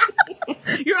 Jeez.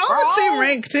 You're all the same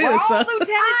rank, too. We're all So.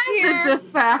 lieutenants I'm here. the de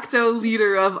facto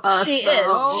leader of us. She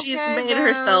though. is. She's Okay, made then.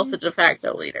 herself a de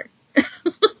facto leader.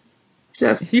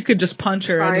 Just You could just punch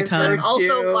her By anytime. That's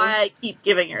also you. why I keep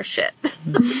giving her shit. I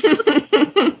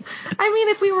mean,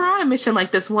 if we were on a mission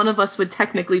like this, one of us would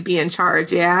technically be in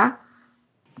charge, yeah?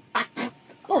 I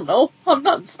don't know. I'm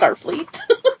not in Starfleet.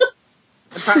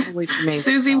 Probably me.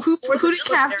 Susie, who Or the did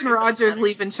Captain military, Rogers doesn't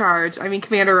leave in charge? I mean,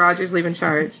 Commander Rogers leave in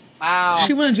charge. Wow.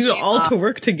 She wanted you all to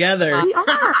work together. We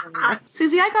are.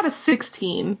 Susie, I got a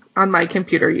 16 on my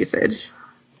computer usage.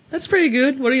 That's pretty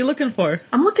good. What are you looking for?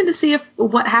 I'm looking to see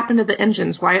what happened to the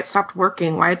engines, why it stopped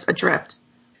working, why it's adrift.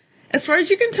 As far as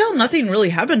you can tell, nothing really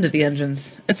happened to the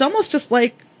engines. It's almost just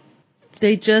like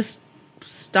they just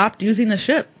stopped using the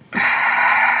ship.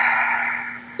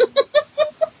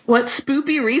 What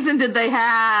spoopy reason did they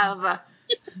have?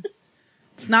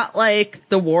 It's not like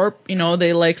the warp,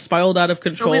 they like spiraled out of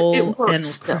control. So it works and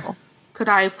still. Could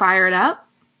I fire it up?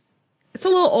 It's a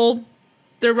little old.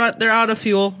 They're out of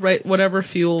fuel, right? Whatever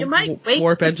fuel You might wake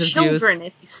warp the engines children use.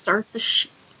 if you start the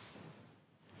ship.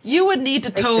 You would need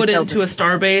to tow it into a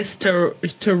starbase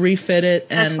to refit it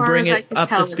As and far bring as I it can up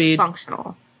tell, to speed. it's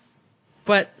functional.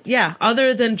 But yeah,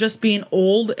 other than just being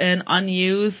old and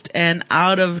unused and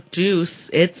out of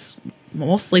juice, it's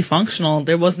mostly functional.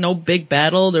 There was no big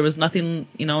battle. There was nothing,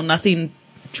 nothing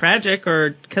tragic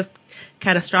or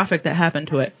catastrophic that happened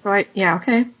to it. So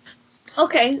okay.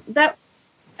 Okay, that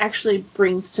actually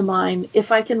brings to mind,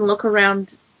 if I can look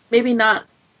around, maybe not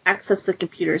access the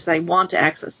computers. I want to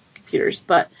access the computers,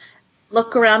 but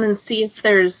look around and see if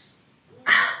there's,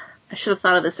 I should have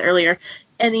thought of this earlier,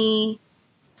 any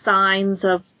signs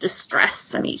of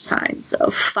distress, any signs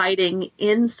of fighting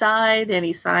inside,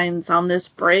 any signs on this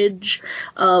bridge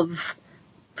of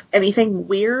anything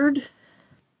weird.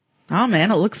 Oh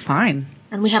man, it looks fine.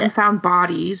 And we haven't found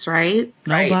bodies, right?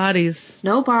 No bodies.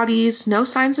 No bodies, no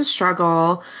signs of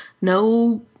struggle,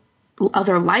 no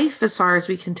other life as far as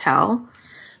we can tell.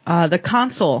 The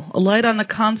console. A light on the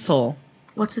console.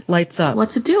 What's it lights up?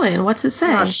 What's it doing? What's it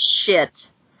saying? Oh, shit.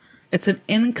 It's an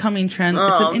incoming it's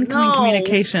an incoming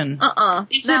communication.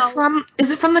 Is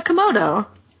it from the Komodo?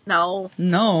 No.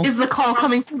 No. Is the call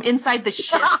coming from inside the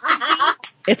ship?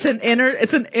 It's an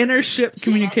inner ship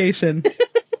communication.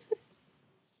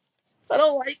 I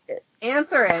don't like it.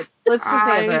 Answer it. Let's just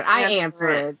answer it. I answer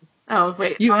it. Oh,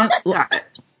 wait. You got it.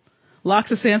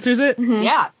 Loxus answers it? Mm-hmm.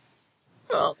 Yeah.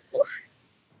 Oh.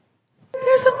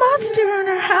 There's a monster in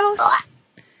our house.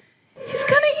 He's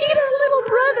gonna eat our little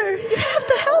brother. You have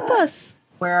to help us.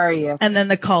 Where are you? And then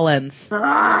the call ends.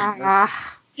 Can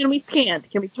we scan?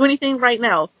 Can we do anything right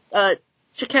now?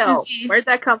 Shakel, Susie. where'd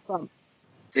that come from?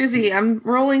 Susie, I'm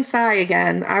rolling psi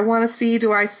again. I want to see,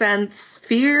 do I sense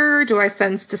fear? Do I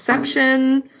sense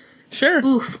deception? Sure.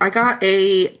 Oof, I got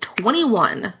a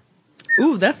 21.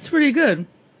 Ooh, that's pretty good.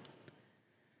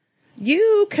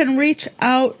 You can reach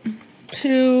out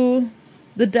to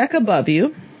the deck above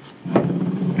you,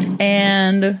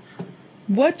 and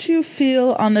what you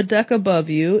feel on the deck above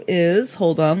you is,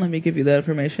 hold on, let me give you that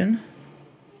information.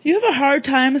 You have a hard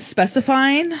time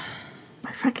specifying.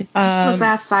 My fucking useless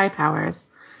ass psi powers.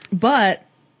 But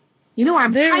you know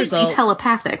I'm highly result,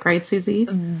 telepathic, right, Susie?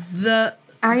 I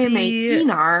am a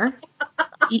Enar.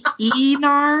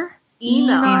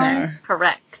 Enar.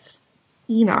 Correct.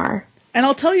 Enar. And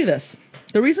I'll tell you this.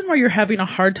 The reason why you're having a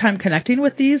hard time connecting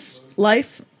with these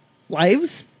lives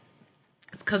is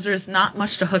because there's not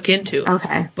much to hook into.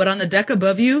 Okay. But on the deck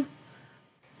above you,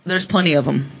 there's plenty of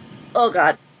them. Oh,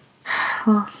 God.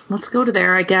 Well, let's go to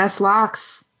there, I guess.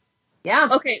 Lox. Yeah.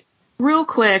 Okay. Real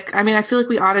quick, I mean, I feel like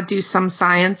we ought to do some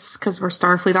science because we're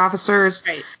Starfleet officers.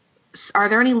 Right. Are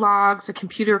there any logs, a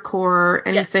computer core,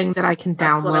 anything that I can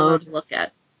That's what I want download to look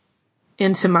at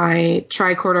into my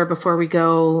tricorder before we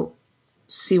go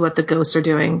see what the ghosts are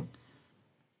doing?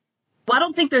 Well, I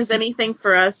don't think there's anything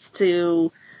for us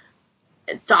to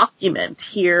document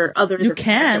here other than You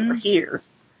can. that we're here.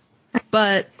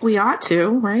 But we ought to,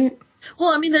 right? Well,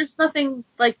 I mean, there's nothing,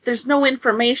 there's no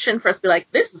information for us to be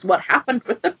like, this is what happened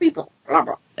with the people, blah,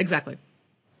 blah. Exactly.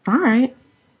 All right.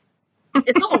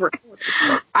 It's all recorded.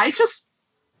 I just,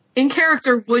 in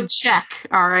character, would check,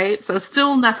 all right? So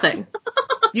still nothing.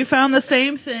 You found the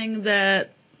same thing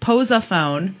that Posa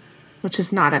found. Which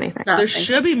is not anything. There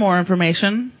should be more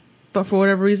information, but for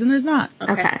whatever reason, there's not.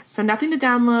 Okay. So nothing to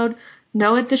download,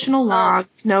 no additional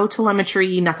logs, no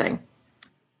telemetry, nothing.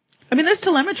 I mean, there's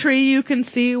telemetry. You can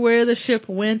see where the ship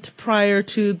went prior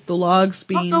to the logs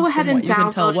being. I'll go ahead and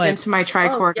download it into my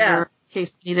tricorder in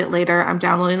case I need it later. I'm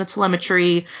downloading the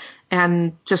telemetry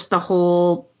and just the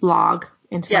whole log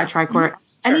into my tricorder. Mm-hmm.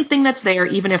 Sure. Anything that's there,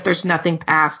 even if there's nothing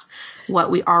past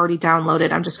what we already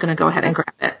downloaded, I'm just going to go ahead and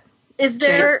grab it. Is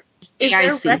there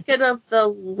a record of the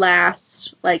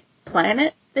last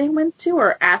planet they went to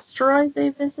or asteroid they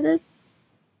visited?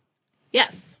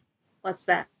 Yes. What's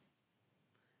that?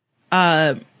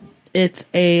 It's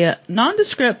a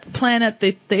nondescript planet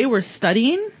that they were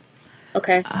studying.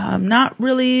 Okay. Not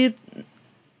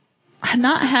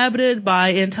habited by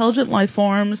intelligent life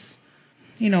forms.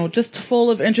 Just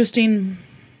full of interesting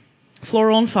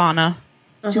flora and fauna.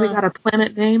 Do we got a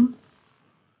planet name?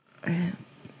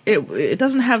 It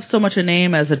doesn't have so much a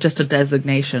name as just a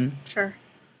designation. Sure.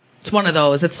 It's one of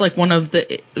those. It's like one of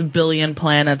the billion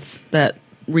planets that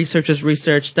researchers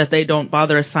research that they don't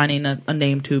bother assigning a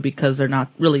name to because they're not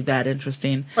really that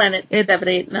interesting. Planet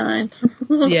 789.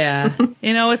 Yeah.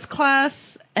 It's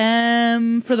class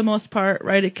M for the most part,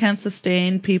 right? It can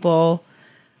sustain people.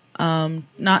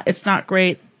 It's not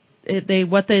great.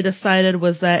 What they decided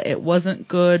was that it wasn't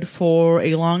good for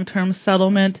a long-term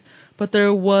settlement, but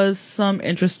there was some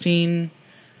interesting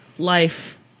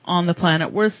life on the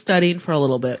planet worth studying for a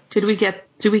little bit. Did we get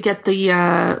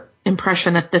the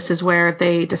impression that this is where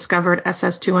they discovered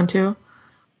SS-212?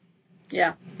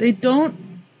 Yeah.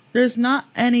 There's not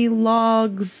any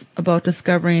logs about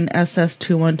discovering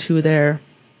SS-212 there.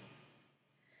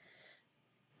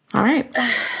 All right.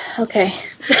 Okay.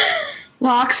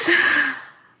 Lox.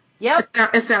 Yep.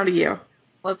 It's down to you.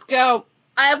 Let's go.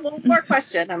 I have one more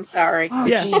question. I'm sorry. Oh,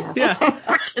 yeah. Jesus. Yeah.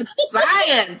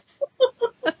 Science!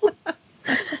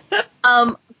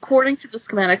 According to the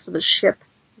schematics of the ship,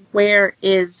 where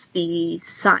is the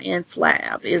science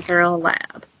lab? Is there a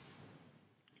lab?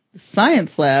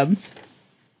 Science lab?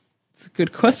 It's a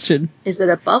good question. Is it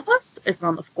above us? Is it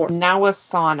on the floor? Now a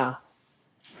sauna.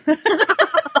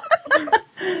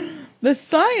 The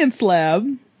science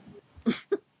lab.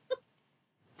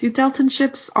 Do Delton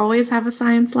ships always have a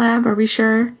science lab? Are we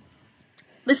sure?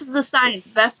 This is the science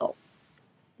vessel.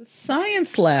 The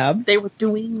science lab They were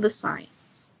doing the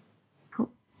science.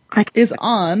 is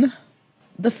on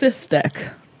the 5th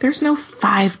deck. There's no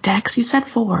 5 decks. You said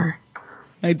 4.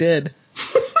 I did.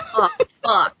 Oh,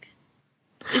 fuck.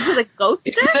 Is it a ghost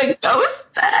deck? It's a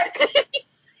ghost deck.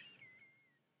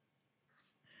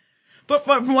 But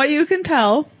from what you can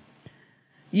tell,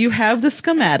 you have the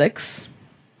schematics.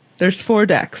 There's 4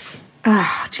 decks.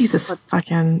 Ah, Jesus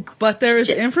fucking. But there is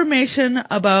Shit. information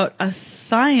about a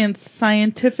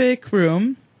scientific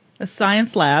room, a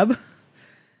science lab,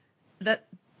 that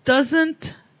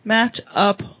doesn't match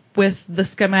up with the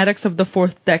schematics of the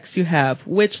 4th decks you have,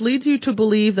 which leads you to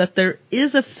believe that there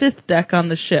is a 5th deck on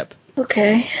the ship.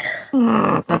 Okay.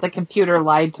 That the computer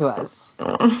lied to us.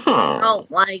 I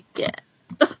don't like it.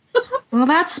 Well,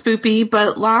 that's spoopy,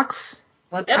 but Lox,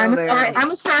 Let's I'm go a there.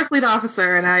 Starfleet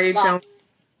officer, and I Lox. don't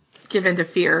give in to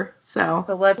fear. So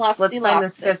let's Loxy find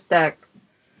this Loxy. 5th deck.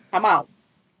 Come on.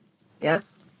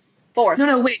 Yes? 4.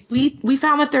 no, wait. We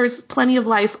found that there's plenty of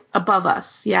life above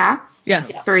us. Yeah, Yes.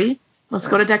 Yeah. 3. Let's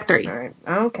go to deck 3. All right.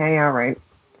 Okay, all right.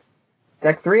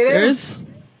 Deck 3 it is.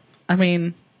 I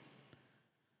mean,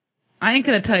 I ain't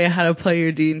gonna tell you how to play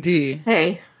your D&D,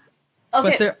 Hey, Okay.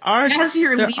 but there are as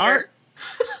your there leader.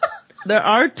 there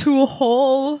are 2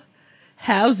 whole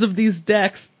halves of these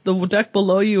decks, the deck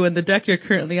below you and the deck you're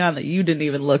currently on, that you didn't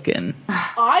even look in.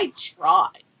 I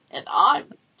tried, and I'm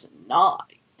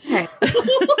denied. Hey,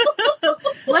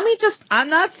 let me just. I'm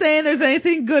not saying there's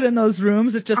anything good in those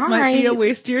rooms. It just All might be a right.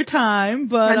 waste of your time,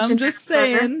 but Dungeon I'm just Master.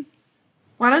 saying.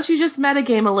 Why don't you just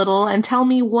metagame a little and tell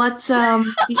me what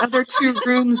the other 2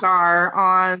 rooms are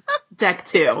on deck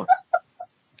 2?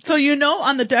 So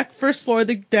on the first floor,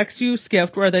 the decks you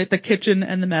skipped were the kitchen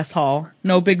and the mess hall.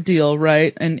 No big deal,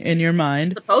 right? In your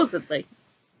mind. Supposedly.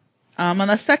 On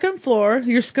the second floor,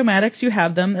 your schematics, you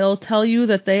have them. It'll tell you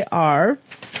that they are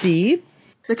the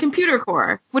computer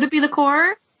core. Would it be the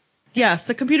core? Yes,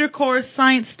 the computer cores,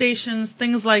 science stations,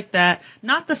 things like that.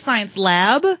 Not the science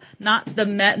lab, not the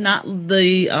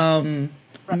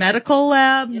medical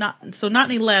lab, not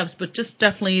any labs, but just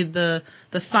definitely the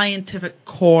scientific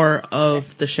core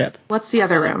of the ship. What's the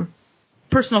other room?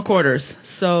 Personal quarters.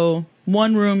 So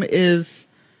one room is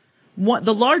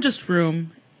the largest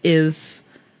room is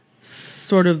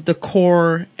sort of the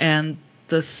core and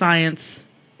the science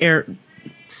air.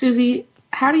 Susie,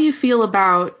 how do you feel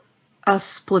about us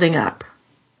splitting up?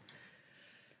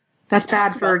 That's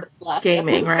bad for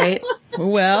gaming, right?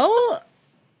 Well,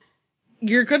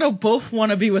 you're gonna both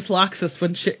want to be with Loxus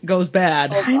when shit goes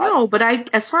bad. I know, but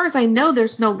as far as I know,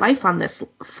 there's no life on this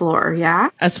floor,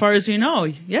 yeah? As far as you know,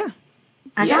 yeah.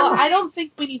 I don't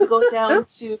think we need to go down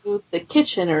to the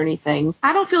kitchen or anything.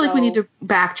 I don't feel like we need to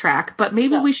backtrack, but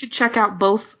maybe we should check out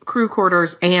both crew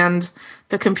quarters and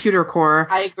the computer core.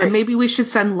 I agree. And maybe we should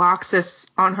send Loxus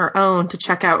on her own to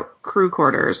check out crew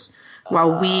quarters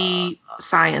while we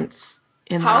science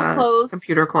in How the close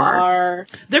computer core.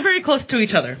 They're very close to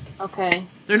each other. Okay.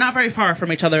 They're not very far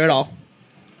from each other at all.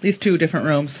 These 2 different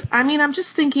rooms. I mean, I'm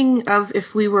just thinking of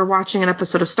if we were watching an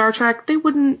episode of Star Trek, they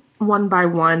wouldn't one by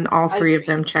one, all 3 of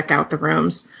them check out the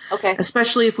rooms. Okay.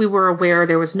 Especially if we were aware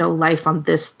there was no life on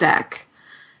this deck.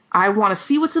 I want to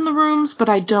see what's in the rooms, but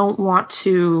I don't want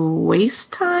to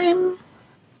waste time.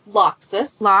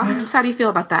 Loxus. Lox, how do you feel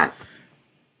about that?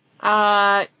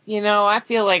 I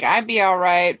feel like I'd be all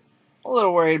right. A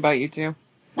little worried about you 2.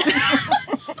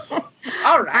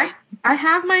 All right. I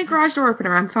have my garage door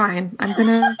opener. I'm fine. I'm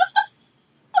gonna.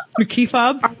 Your key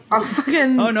fob? I'll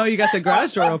fucking. Oh no, you got the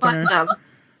garage door opener.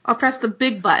 I'll press the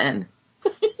big button.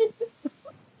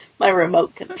 My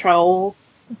remote control.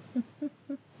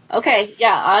 Okay,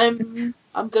 yeah,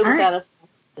 I'm good with that.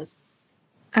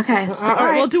 Okay, so All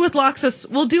right, we'll do with Loxus.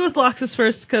 We'll do with Loxus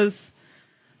first because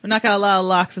we're not gonna allow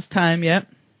Loxus time yet.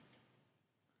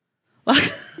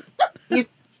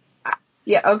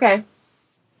 Yeah, okay.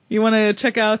 You want to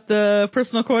check out the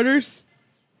personal quarters?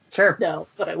 Sure. No,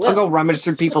 but I will. I'll go rummage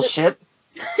through people's shit.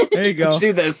 There you go. Let's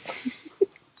do this.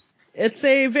 It's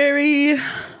a very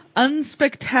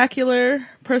unspectacular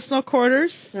personal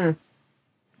quarters.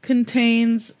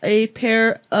 Contains a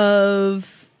pair of,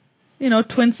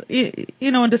 twins.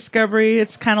 In Discovery,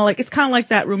 it's kind of like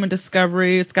that room in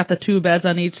Discovery. It's got the 2 beds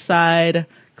on each side,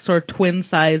 sort of twin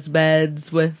size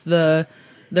beds with the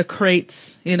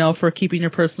crates, for keeping your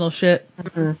personal shit.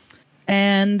 Mm-hmm.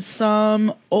 And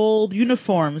some old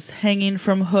uniforms hanging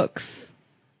from hooks,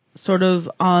 sort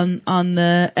of on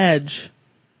the edge.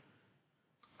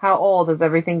 How old? Is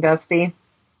everything dusty?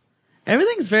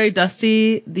 Everything's very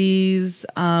dusty. These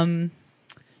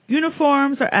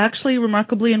uniforms are actually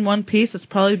remarkably in one piece. It's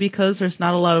probably because there's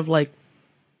not a lot of, like,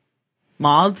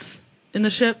 moths in the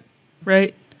ship,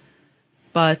 right?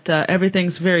 But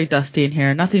everything's very dusty in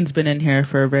here. Nothing's been in here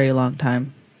for a very long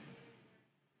time.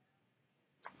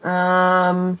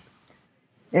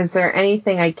 Is there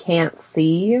anything I can't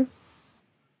see?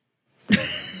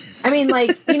 I mean,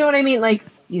 like, you know what I mean? Like,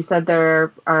 you said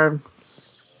there are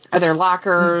there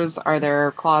lockers? Are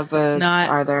there closets? No,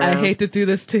 I hate to do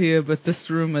this to you, but this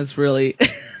room is really...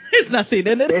 There's nothing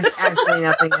in it. There's actually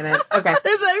nothing in it. Okay.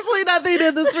 There's actually nothing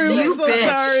in this room. You I'm so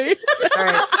bitch. sorry. All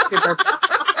right. Super.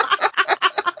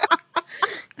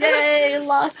 Yay,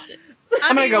 lost it.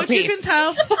 I'm gonna go what pee. You can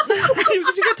tell, what you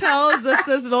can tell is this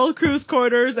is an old crew's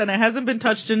quarters, and it hasn't been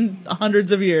touched in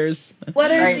hundreds of years.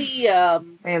 What are Right. the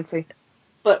Fancy.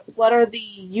 But what are the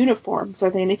uniforms? Are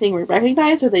they anything we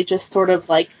recognize, or are they just sort of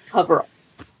like cover-up?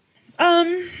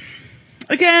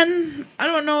 Again, I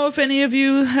don't know if any of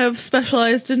you have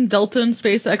specialized in Deltan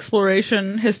space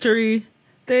exploration history.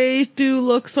 They do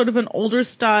look sort of an older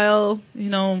style,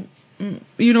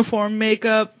 uniform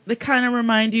makeup. They kind of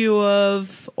remind you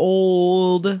of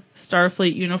old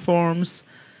Starfleet uniforms,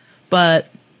 but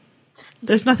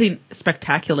there's nothing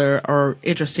spectacular or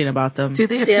interesting about them. Do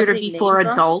they Do they appear have to any be for names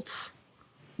on? adults?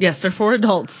 Yes, they're for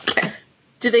adults. Okay.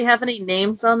 Do they have any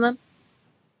names on them?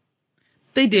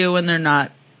 They do, and they're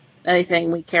not.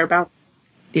 Anything we care about?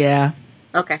 Yeah,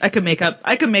 Okay. I could make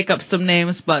up some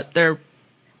names, but they're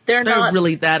They're not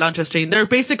really that interesting. They're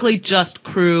basically just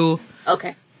crew.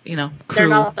 okay. Crew. They're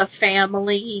not the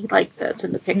family like that's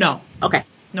in the picture. No. Okay.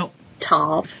 No.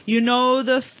 Tom. You know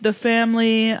the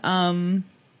family.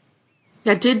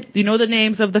 Yeah, You know the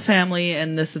names of the family,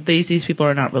 and these people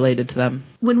are not related to them.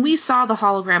 when we saw the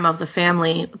hologram of the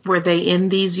family, were they in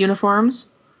these uniforms?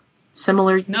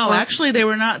 Similar No, uniforms? actually, they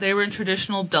were not. They were in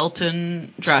traditional Deltan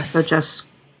dress. So just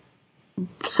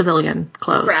civilian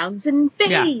clothes. Browns and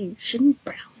Yeah. beige and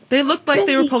brown. They looked like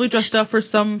they were probably beige. dressed up for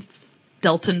some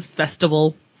Deltan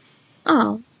festival.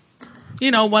 Oh.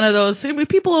 One of those. I mean,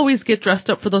 people always get dressed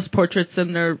up for those portraits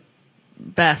in their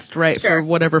best, right? Sure. For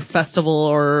whatever festival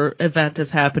or event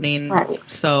is happening. Right.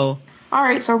 So, All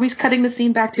right, so are we cutting the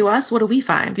scene back to us? What do we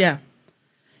find? yeah.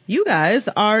 You guys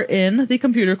are in the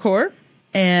computer core,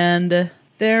 and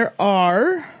there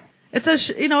are... It's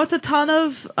a ton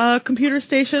of computer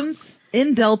stations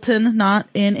in Deltan, not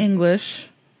in English,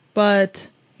 but,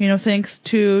 thanks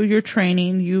to your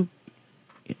training, you've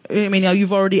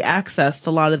already accessed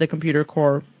a lot of the computer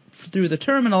core through the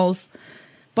terminals,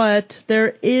 but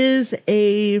there is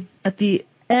at the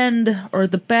end or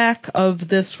the back of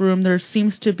this room, there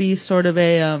seems to be sort of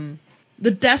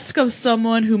the desk of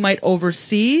someone who might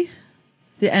oversee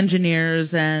the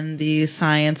engineers and the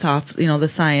science the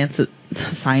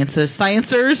sciencers.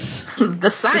 The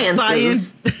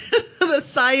sciences. The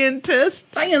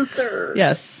scientists. Sciencer.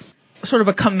 Yes. Sort of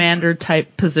a commander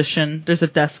type position. There's a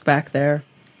desk back there.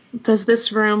 Does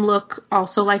this room look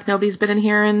also like nobody's been in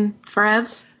here in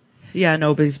forevs? Yeah,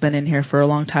 nobody's been in here for a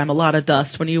long time. A lot of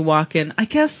dust when you walk in. I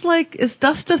guess, is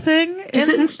dust a thing? Is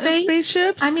it in space?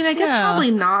 Spaceships? I mean, I guess Yeah.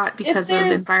 probably not because of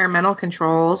there's- environmental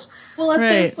controls, Well, if Right.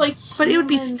 there's like but it would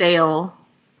be human- stale.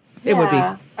 It would be.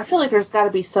 I feel like there's got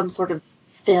to be some sort of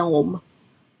film.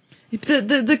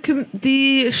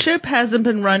 The ship hasn't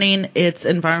been running its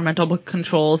environmental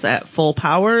controls at full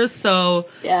power, so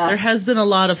Yeah. there has been a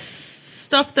lot of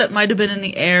stuff that might have been in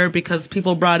the air because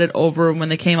people brought it over when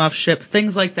they came off ships,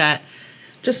 things like that.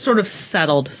 Just sort of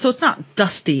settled. So it's not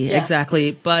dusty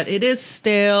exactly, but it is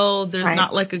stale. There's Right.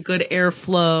 not like a good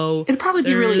airflow. It'd probably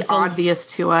be really There's a- obvious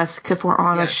to us if we're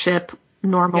on a ship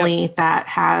normally that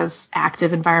has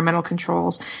active environmental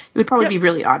controls. It would probably be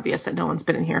really obvious that no one's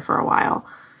been in here for a while.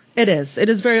 It is. It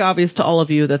is very obvious to all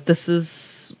of you that this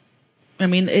is,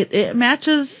 it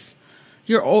matches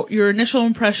your initial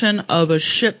impression of a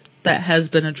ship that has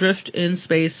been adrift in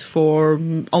space for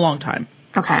a long time.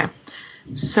 Okay.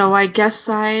 So I guess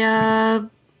I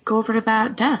go over to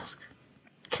that desk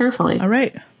carefully. All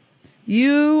right.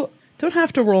 You don't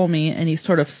have to roll me any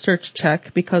sort of search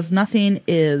check because nothing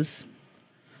is.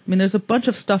 There's a bunch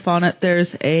of stuff on it.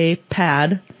 There's a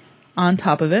pad on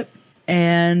top of it.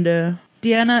 And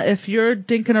Deanna, if you're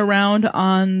dinking around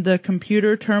on the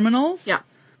computer terminals,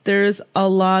 there's a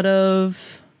lot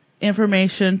of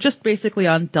information just basically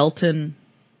on Deltan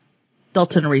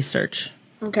research.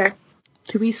 Okay.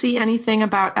 Do we see anything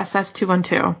about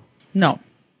SS-212? No.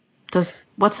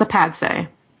 What's the pad say?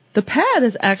 The pad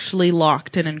is actually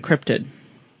locked and encrypted.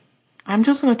 I'm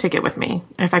just going to take it with me.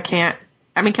 If I can't...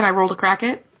 can I roll to crack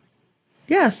it?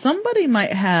 Yeah, somebody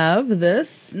might have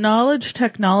this. Knowledge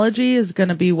technology is going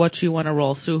to be what you want to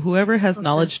roll. So whoever has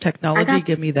knowledge technology,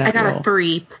 give me that I got roll. a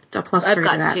 3, a plus 3 I've to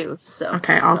got that. 2, so.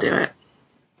 Okay, I'll do it.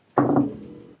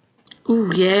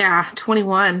 Ooh, yeah,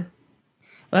 21.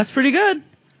 That's pretty good.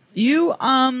 You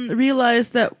realize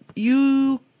that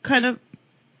you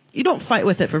don't fight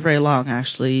with it for very long,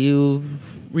 actually. You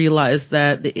realize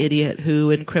that the idiot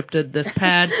who encrypted this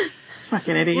pad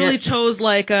Fucking idiot. really chose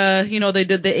they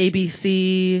did the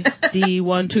ABC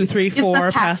D1 2 3 Is 4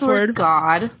 the password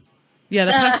God? Yeah,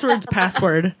 the password's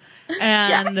password.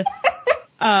 And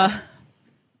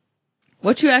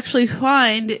what you actually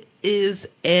find is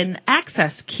an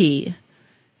access key.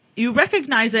 You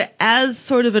recognize it as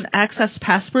sort of an access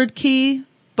password key,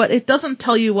 but it doesn't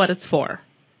tell you what it's for.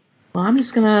 Well, I'm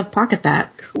just gonna pocket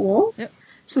that. Cool. Yep.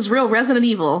 This is real Resident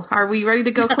Evil. Are we ready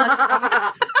to go collect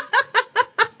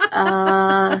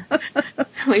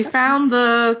We found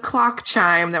the clock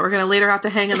chime that we're gonna later have to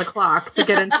hang in the clock to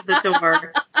get into the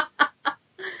door.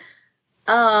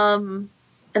 And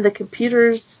the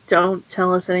computers don't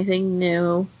tell us anything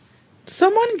new.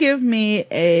 Someone give me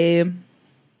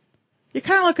you're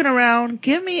kind of looking around.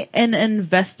 Give me an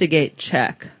investigate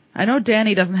check. I know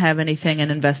Danny doesn't have anything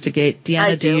in investigate.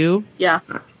 Deanna, do you? Yeah.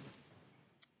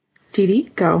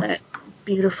 TD, go. That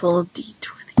beautiful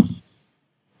D20.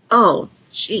 Oh,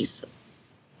 jeez.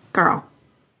 Girl,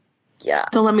 Yeah.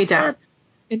 don't let me down.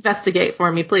 Investigate for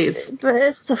me, please. But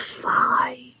it's a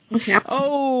 5. Okay.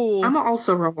 Oh. I'm gonna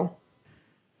also roll.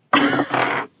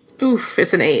 Oof,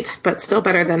 it's an 8, but still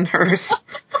better than hers.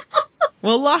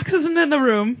 Well, Lox isn't in the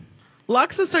room.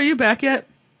 Loxus, are you back yet?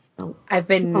 I've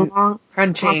been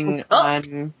crunching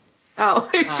on. Oh,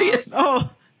 here she is. Oh.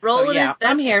 Roll it yeah,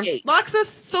 I'm here.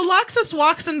 Loxus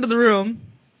walks into the room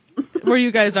where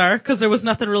you guys are, because there was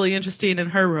nothing really interesting in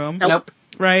her room. Nope.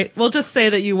 Right? We'll just say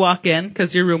that you walk in,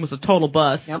 because your room was a total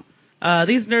bust. Yep.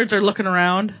 These nerds are looking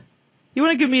around. You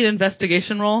want to give me an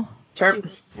investigation roll? Sure.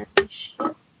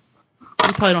 You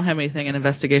probably don't have anything in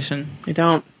investigation. I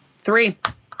don't. 3.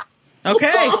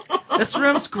 Okay. This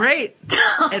room's great.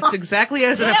 It's exactly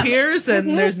as it appears,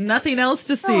 and there's nothing else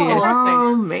to see.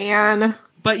 Oh, man.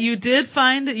 But you did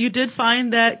find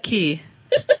that key.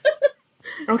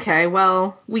 Okay,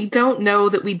 well, we don't know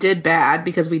that we did bad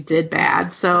because we did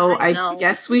bad, so I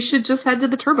guess we should just head to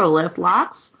the turbo lift.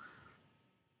 Lox?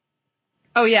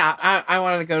 Oh, yeah. I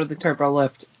wanted to go to the turbo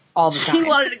lift all the time. She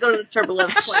wanted to go to the turbo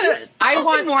lift. I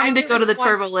wanted to go to the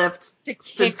turbo lift to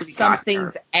kick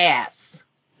something's ass.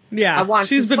 Yeah, I want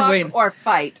she's to been fuck waiting. or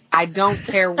fight. I don't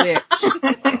care which.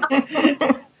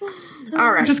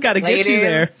 All right. Just got to get you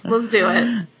there. Let's do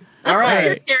it. All right.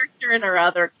 Your character in our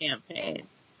other campaign.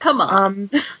 Come on.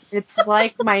 It's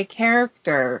like my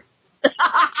character.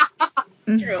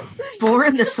 True.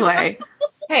 Born this way.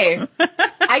 Hey,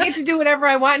 I get to do whatever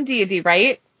I want in D&D,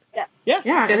 right? Yeah.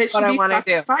 Yeah, and it what should I be wanna fuck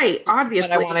do. fight,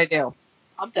 obviously. What I want to do.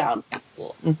 I'm down.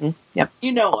 Cool. Mm-hmm. Yep.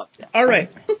 You know I'm down. All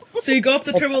right. So you go up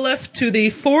the turbo lift to the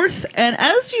 4th, and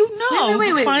as you know,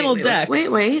 the final deck.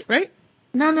 Wait. Right?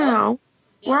 No.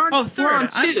 We're on, third. we're on 2,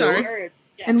 I'm sorry.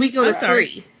 and we go to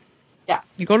 3.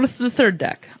 You go to the 3rd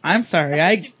deck. I'm sorry,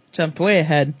 I jumped way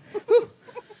ahead. Whew.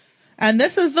 And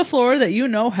this is the floor that you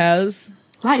know has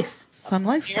Life. some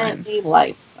life signs. Apparently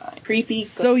life sign. Creepy.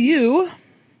 So you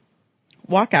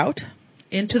walk out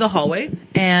into the hallway,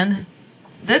 and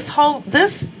this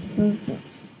hallway's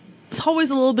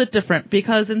a little bit different,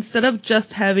 because instead of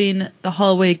just having the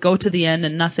hallway go to the end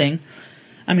and nothing,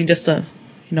 I mean, just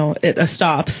it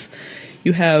stops.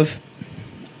 You have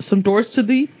some doors to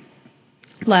the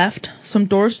left, some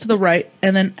doors to the right,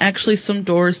 and then actually some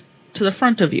doors to the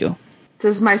front of you.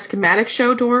 Does my schematic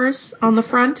show doors on the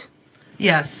front?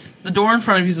 Yes, the door in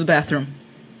front of you is the bathroom.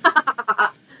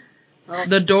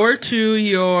 The door to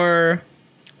your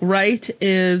right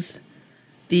is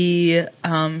the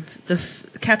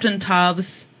Captain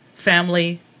Tobbs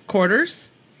family quarters,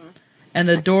 and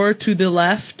the door to the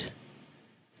left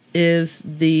is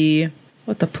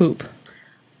what the poop.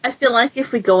 I feel like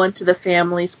if we go into the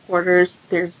family's quarters,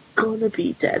 there's gonna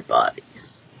be dead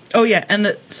bodies. Oh yeah,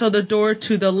 and so the door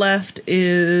to the left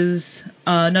is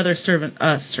another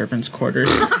servant's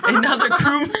quarters, another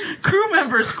crew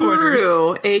member's quarters.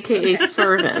 Crew, aka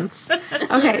servants.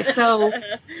 Okay, so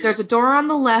there's a door on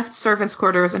the left, servants'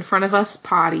 quarters. In front of us,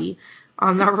 potty.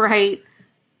 On the right,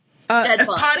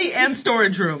 potty and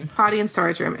storage room. Potty and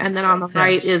storage room, and then on the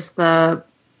right is the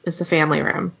family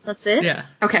room. That's it? Yeah.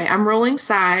 Okay, I'm rolling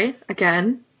psi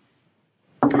again.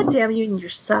 God damn you and your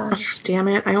son. Damn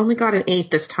it, I only got an 8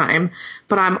 this time,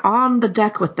 but I'm on the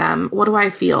deck with them. What do I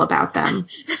feel about them?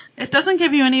 It doesn't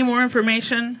give you any more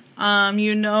information.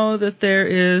 You know that there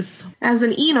is... As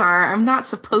an Enar, I'm not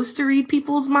supposed to read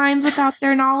people's minds without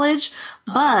their knowledge,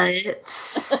 but...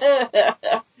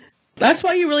 That's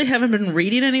why you really haven't been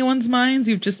reading anyone's minds.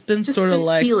 You've just been sort of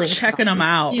like checking them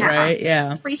out, right? Yeah.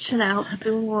 Just reaching out,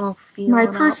 doing a little feeling. My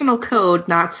personal code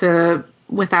not to,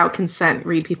 without consent,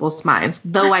 read people's minds,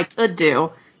 though I could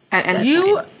do at any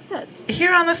point.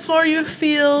 Here on this floor, you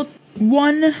feel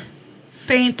one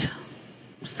faint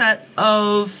set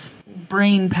of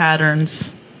brain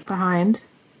patterns. Behind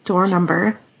door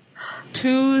number.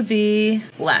 To the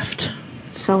left.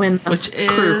 So in the which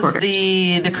crew is quarters.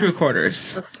 the crew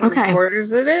quarters. The crew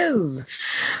quarters it is.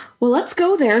 Well, let's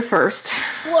go there first.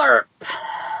 Flurp.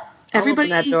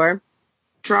 Everybody, open that door.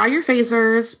 Draw your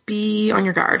phasers. Be on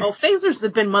your guard. Oh, phasers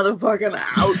have been motherfucking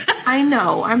out. I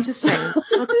know. I'm just saying.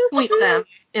 Let's point them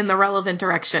in the relevant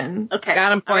direction. Okay.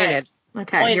 Got them pointed. Right.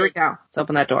 Okay, here we go. Let's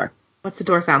open that door. What's the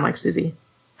door sound like, Susie?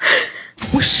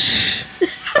 Whoosh.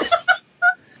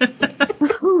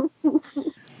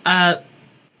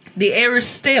 The air is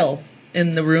stale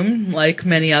in the room, like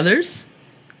many others.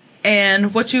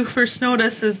 And what you first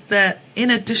notice is that in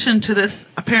addition to this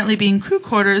apparently being crew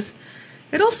quarters,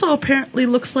 it also apparently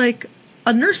looks like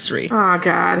a nursery. Oh,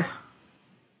 God.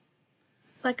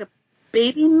 Like a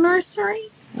baby nursery?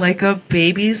 Like a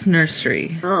baby's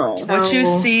nursery. Oh. What you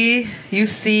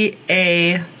see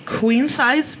a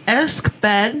queen-size-esque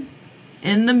bed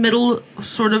in the middle,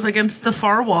 sort of against the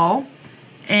far wall,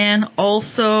 and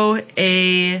also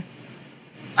a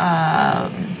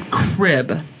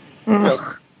crib.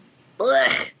 Ugh.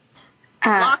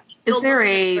 Ugh. Is there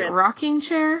a rocking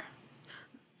chair?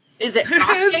 Is it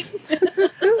rocking?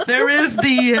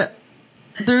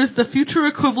 There's the future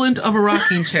equivalent of a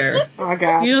rocking chair. Oh,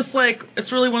 God. You know,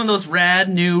 it's really one of those rad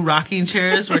new rocking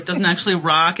chairs where it doesn't actually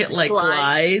rock, it like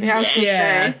glides. Yeah, I was gonna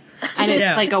say. And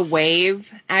it's like a wave,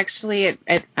 actually.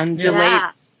 It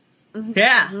undulates.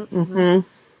 Yeah. Mm-hmm.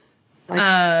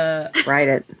 Write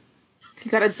it. If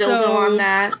you got a dildo on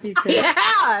that, you could...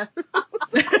 Yeah!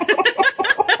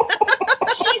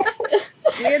 Jesus.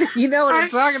 You know what I'm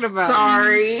talking about.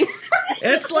 Sorry.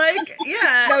 It's like,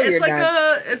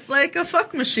 No, it's like a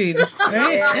fuck machine,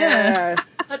 right? Yeah.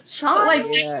 A child. Like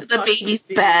next to the baby's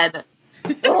bed.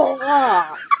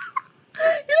 Oh.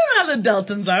 You don't know how the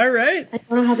Deltons are, right? I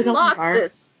don't know how the Deltons Lock are.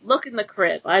 this. Look in the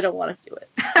crib. I don't want to do it.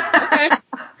 Okay.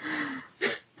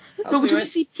 But do we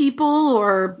see people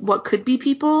or what could be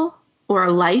people or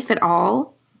a life at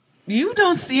all? You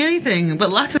don't see anything,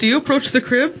 but do you approach the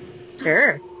crib?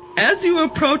 Sure. As you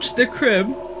approach the crib,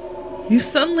 you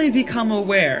suddenly become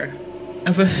aware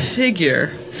of a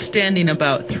figure standing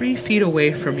about 3 feet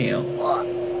away from you.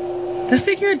 The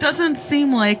figure doesn't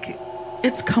seem like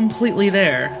it's completely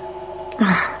there.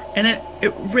 And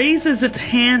it raises its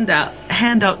hand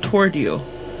out toward you.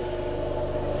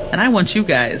 And I want you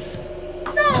guys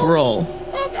to roll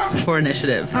for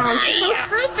initiative. Oh, so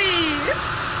creepy.